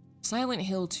 Silent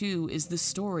Hill 2 is the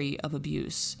story of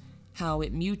abuse, how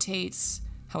it mutates,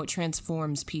 how it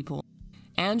transforms people.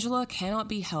 Angela cannot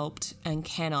be helped and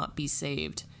cannot be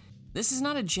saved. This is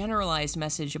not a generalized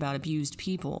message about abused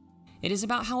people. It is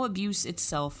about how abuse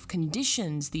itself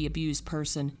conditions the abused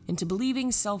person into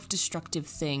believing self-destructive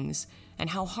things,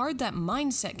 and how hard that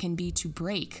mindset can be to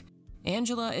break.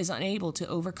 Angela is unable to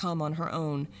overcome on her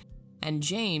own, and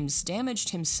James, damaged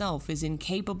himself, is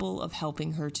incapable of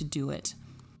helping her to do it.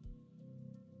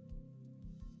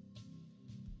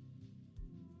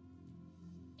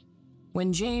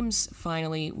 When James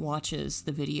finally watches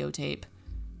the videotape,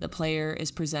 the player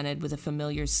is presented with a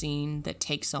familiar scene that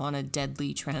takes on a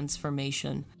deadly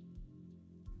transformation.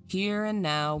 Here and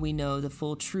now we know the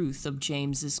full truth of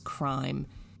James's crime.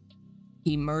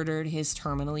 He murdered his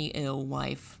terminally ill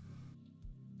wife.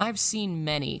 I've seen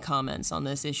many comments on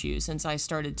this issue since I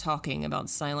started talking about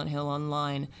Silent Hill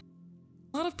online.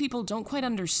 A lot of people don't quite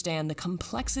understand the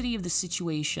complexity of the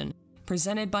situation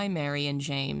presented by Mary and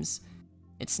James.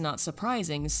 It's not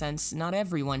surprising, since not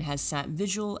everyone has sat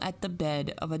vigil at the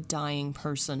bed of a dying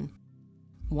person.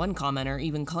 One commenter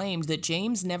even claimed that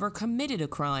James never committed a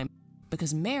crime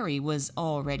because Mary was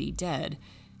already dead,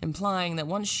 implying that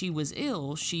once she was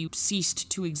ill, she ceased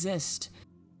to exist.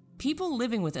 People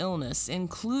living with illness,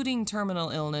 including terminal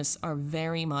illness, are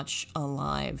very much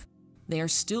alive. They are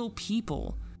still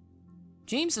people.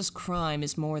 James's crime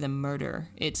is more than murder,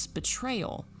 it's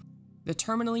betrayal. The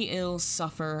terminally ill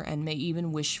suffer and may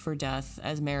even wish for death,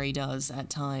 as Mary does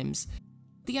at times.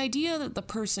 The idea that the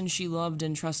person she loved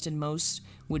and trusted most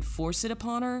would force it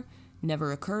upon her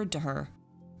never occurred to her.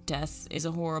 Death is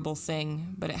a horrible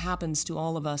thing, but it happens to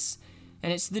all of us,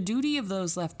 and it's the duty of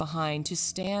those left behind to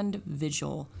stand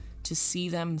vigil, to see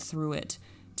them through it,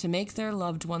 to make their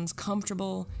loved ones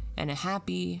comfortable and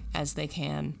happy as they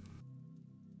can.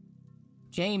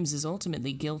 James is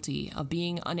ultimately guilty of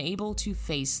being unable to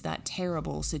face that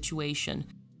terrible situation,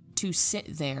 to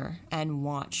sit there and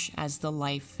watch as the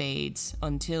life fades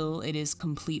until it is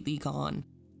completely gone.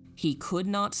 He could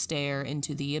not stare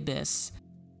into the abyss.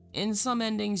 In some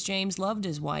endings, James loved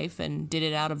his wife and did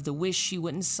it out of the wish she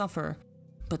wouldn't suffer,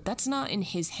 but that's not in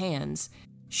his hands.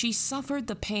 She suffered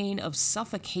the pain of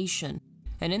suffocation,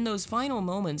 and in those final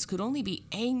moments could only be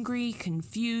angry,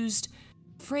 confused,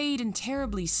 afraid, and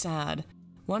terribly sad,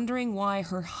 wondering why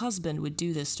her husband would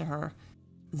do this to her.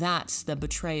 That's the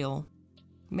betrayal.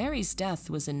 Mary's death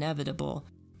was inevitable,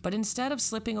 but instead of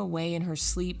slipping away in her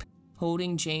sleep,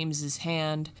 holding James's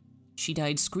hand, she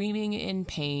died screaming in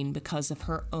pain because of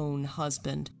her own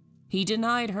husband. He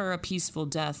denied her a peaceful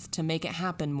death to make it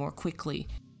happen more quickly.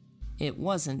 It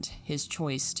wasn't his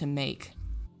choice to make.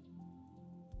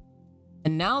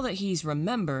 And now that he's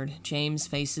remembered, James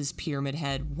faces Pyramid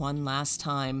Head one last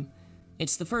time.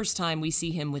 It's the first time we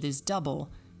see him with his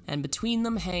double, and between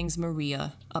them hangs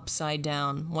Maria, upside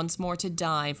down, once more to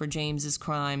die for James's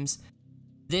crimes.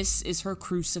 This is her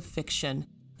crucifixion,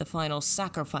 the final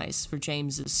sacrifice for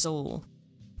James's soul.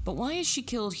 But why is she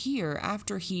killed here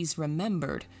after he's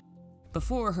remembered?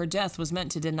 Before, her death was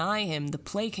meant to deny him the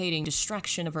placating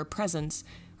distraction of her presence,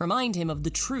 remind him of the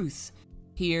truth.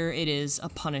 Here it is a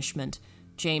punishment.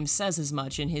 James says as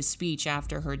much in his speech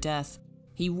after her death.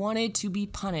 He wanted to be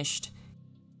punished.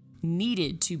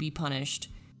 Needed to be punished.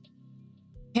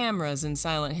 Cameras in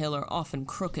Silent Hill are often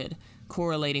crooked,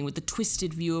 correlating with the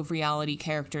twisted view of reality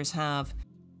characters have.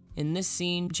 In this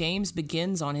scene, James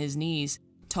begins on his knees,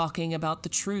 talking about the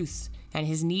truth and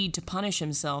his need to punish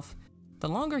himself. The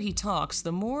longer he talks,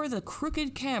 the more the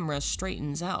crooked camera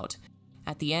straightens out.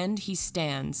 At the end, he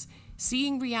stands.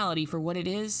 Seeing reality for what it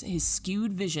is, his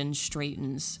skewed vision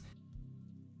straightens.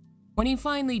 When he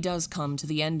finally does come to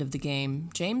the end of the game,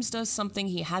 James does something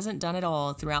he hasn't done at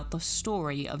all throughout the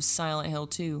story of Silent Hill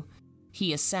 2.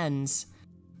 He ascends.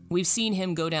 We've seen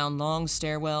him go down long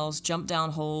stairwells, jump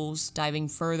down holes, diving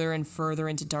further and further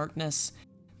into darkness.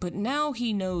 But now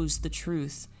he knows the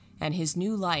truth, and his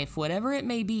new life, whatever it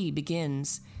may be,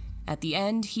 begins. At the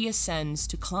end, he ascends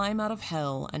to climb out of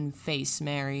hell and face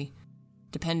Mary.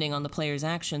 Depending on the player's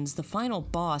actions, the final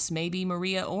boss may be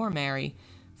Maria or Mary.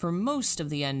 For most of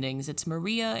the endings, it's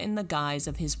Maria in the guise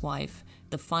of his wife.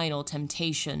 The final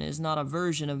temptation is not a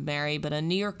version of Mary, but a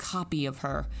near copy of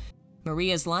her.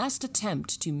 Maria's last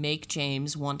attempt to make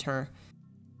James want her.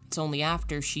 It's only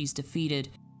after she's defeated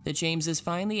that James is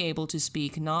finally able to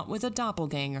speak not with a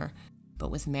doppelganger, but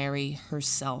with Mary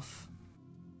herself.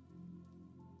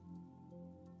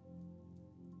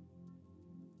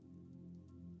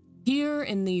 Here Here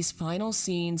in these final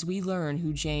scenes, we learn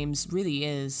who James really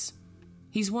is.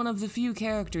 He's one of the few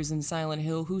characters in Silent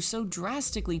Hill who so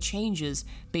drastically changes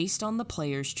based on the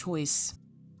player's choice.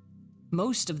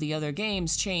 Most of the other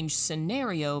games change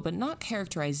scenario, but not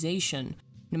characterization.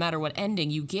 No matter what ending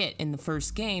you get in the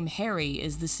first game, Harry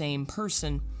is the same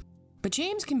person. But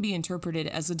James can be interpreted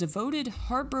as a devoted,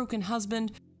 heartbroken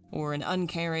husband or an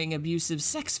uncaring, abusive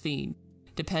sex fiend,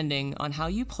 depending on how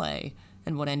you play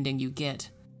and what ending you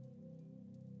get.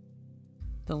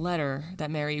 The letter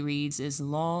that Mary reads is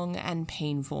long and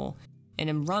painful, and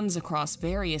it runs across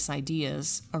various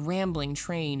ideas, a rambling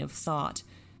train of thought.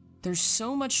 There's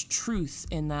so much truth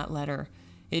in that letter.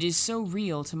 It is so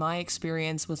real to my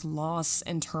experience with loss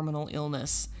and terminal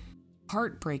illness.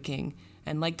 Heartbreaking,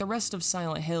 and like the rest of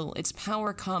Silent Hill, its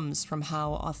power comes from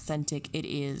how authentic it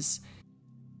is.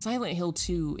 Silent Hill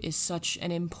 2 is such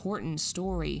an important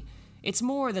story. It's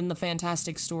more than the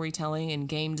fantastic storytelling and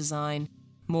game design,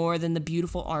 more than the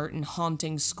beautiful art and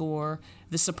haunting score,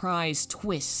 the surprise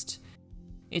twist.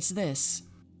 It's this,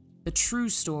 the true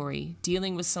story,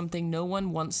 dealing with something no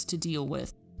one wants to deal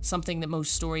with, something that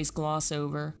most stories gloss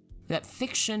over, that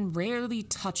fiction rarely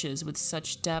touches with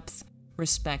such depth,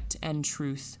 respect, and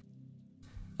truth.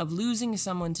 Of losing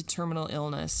someone to terminal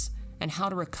illness, and how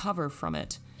to recover from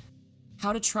it,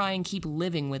 how to try and keep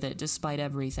living with it despite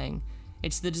everything.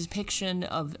 It's the depiction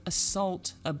of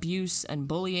assault, abuse, and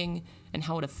bullying, and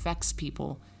how it affects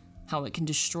people, how it can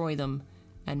destroy them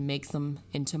and make them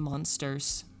into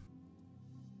monsters.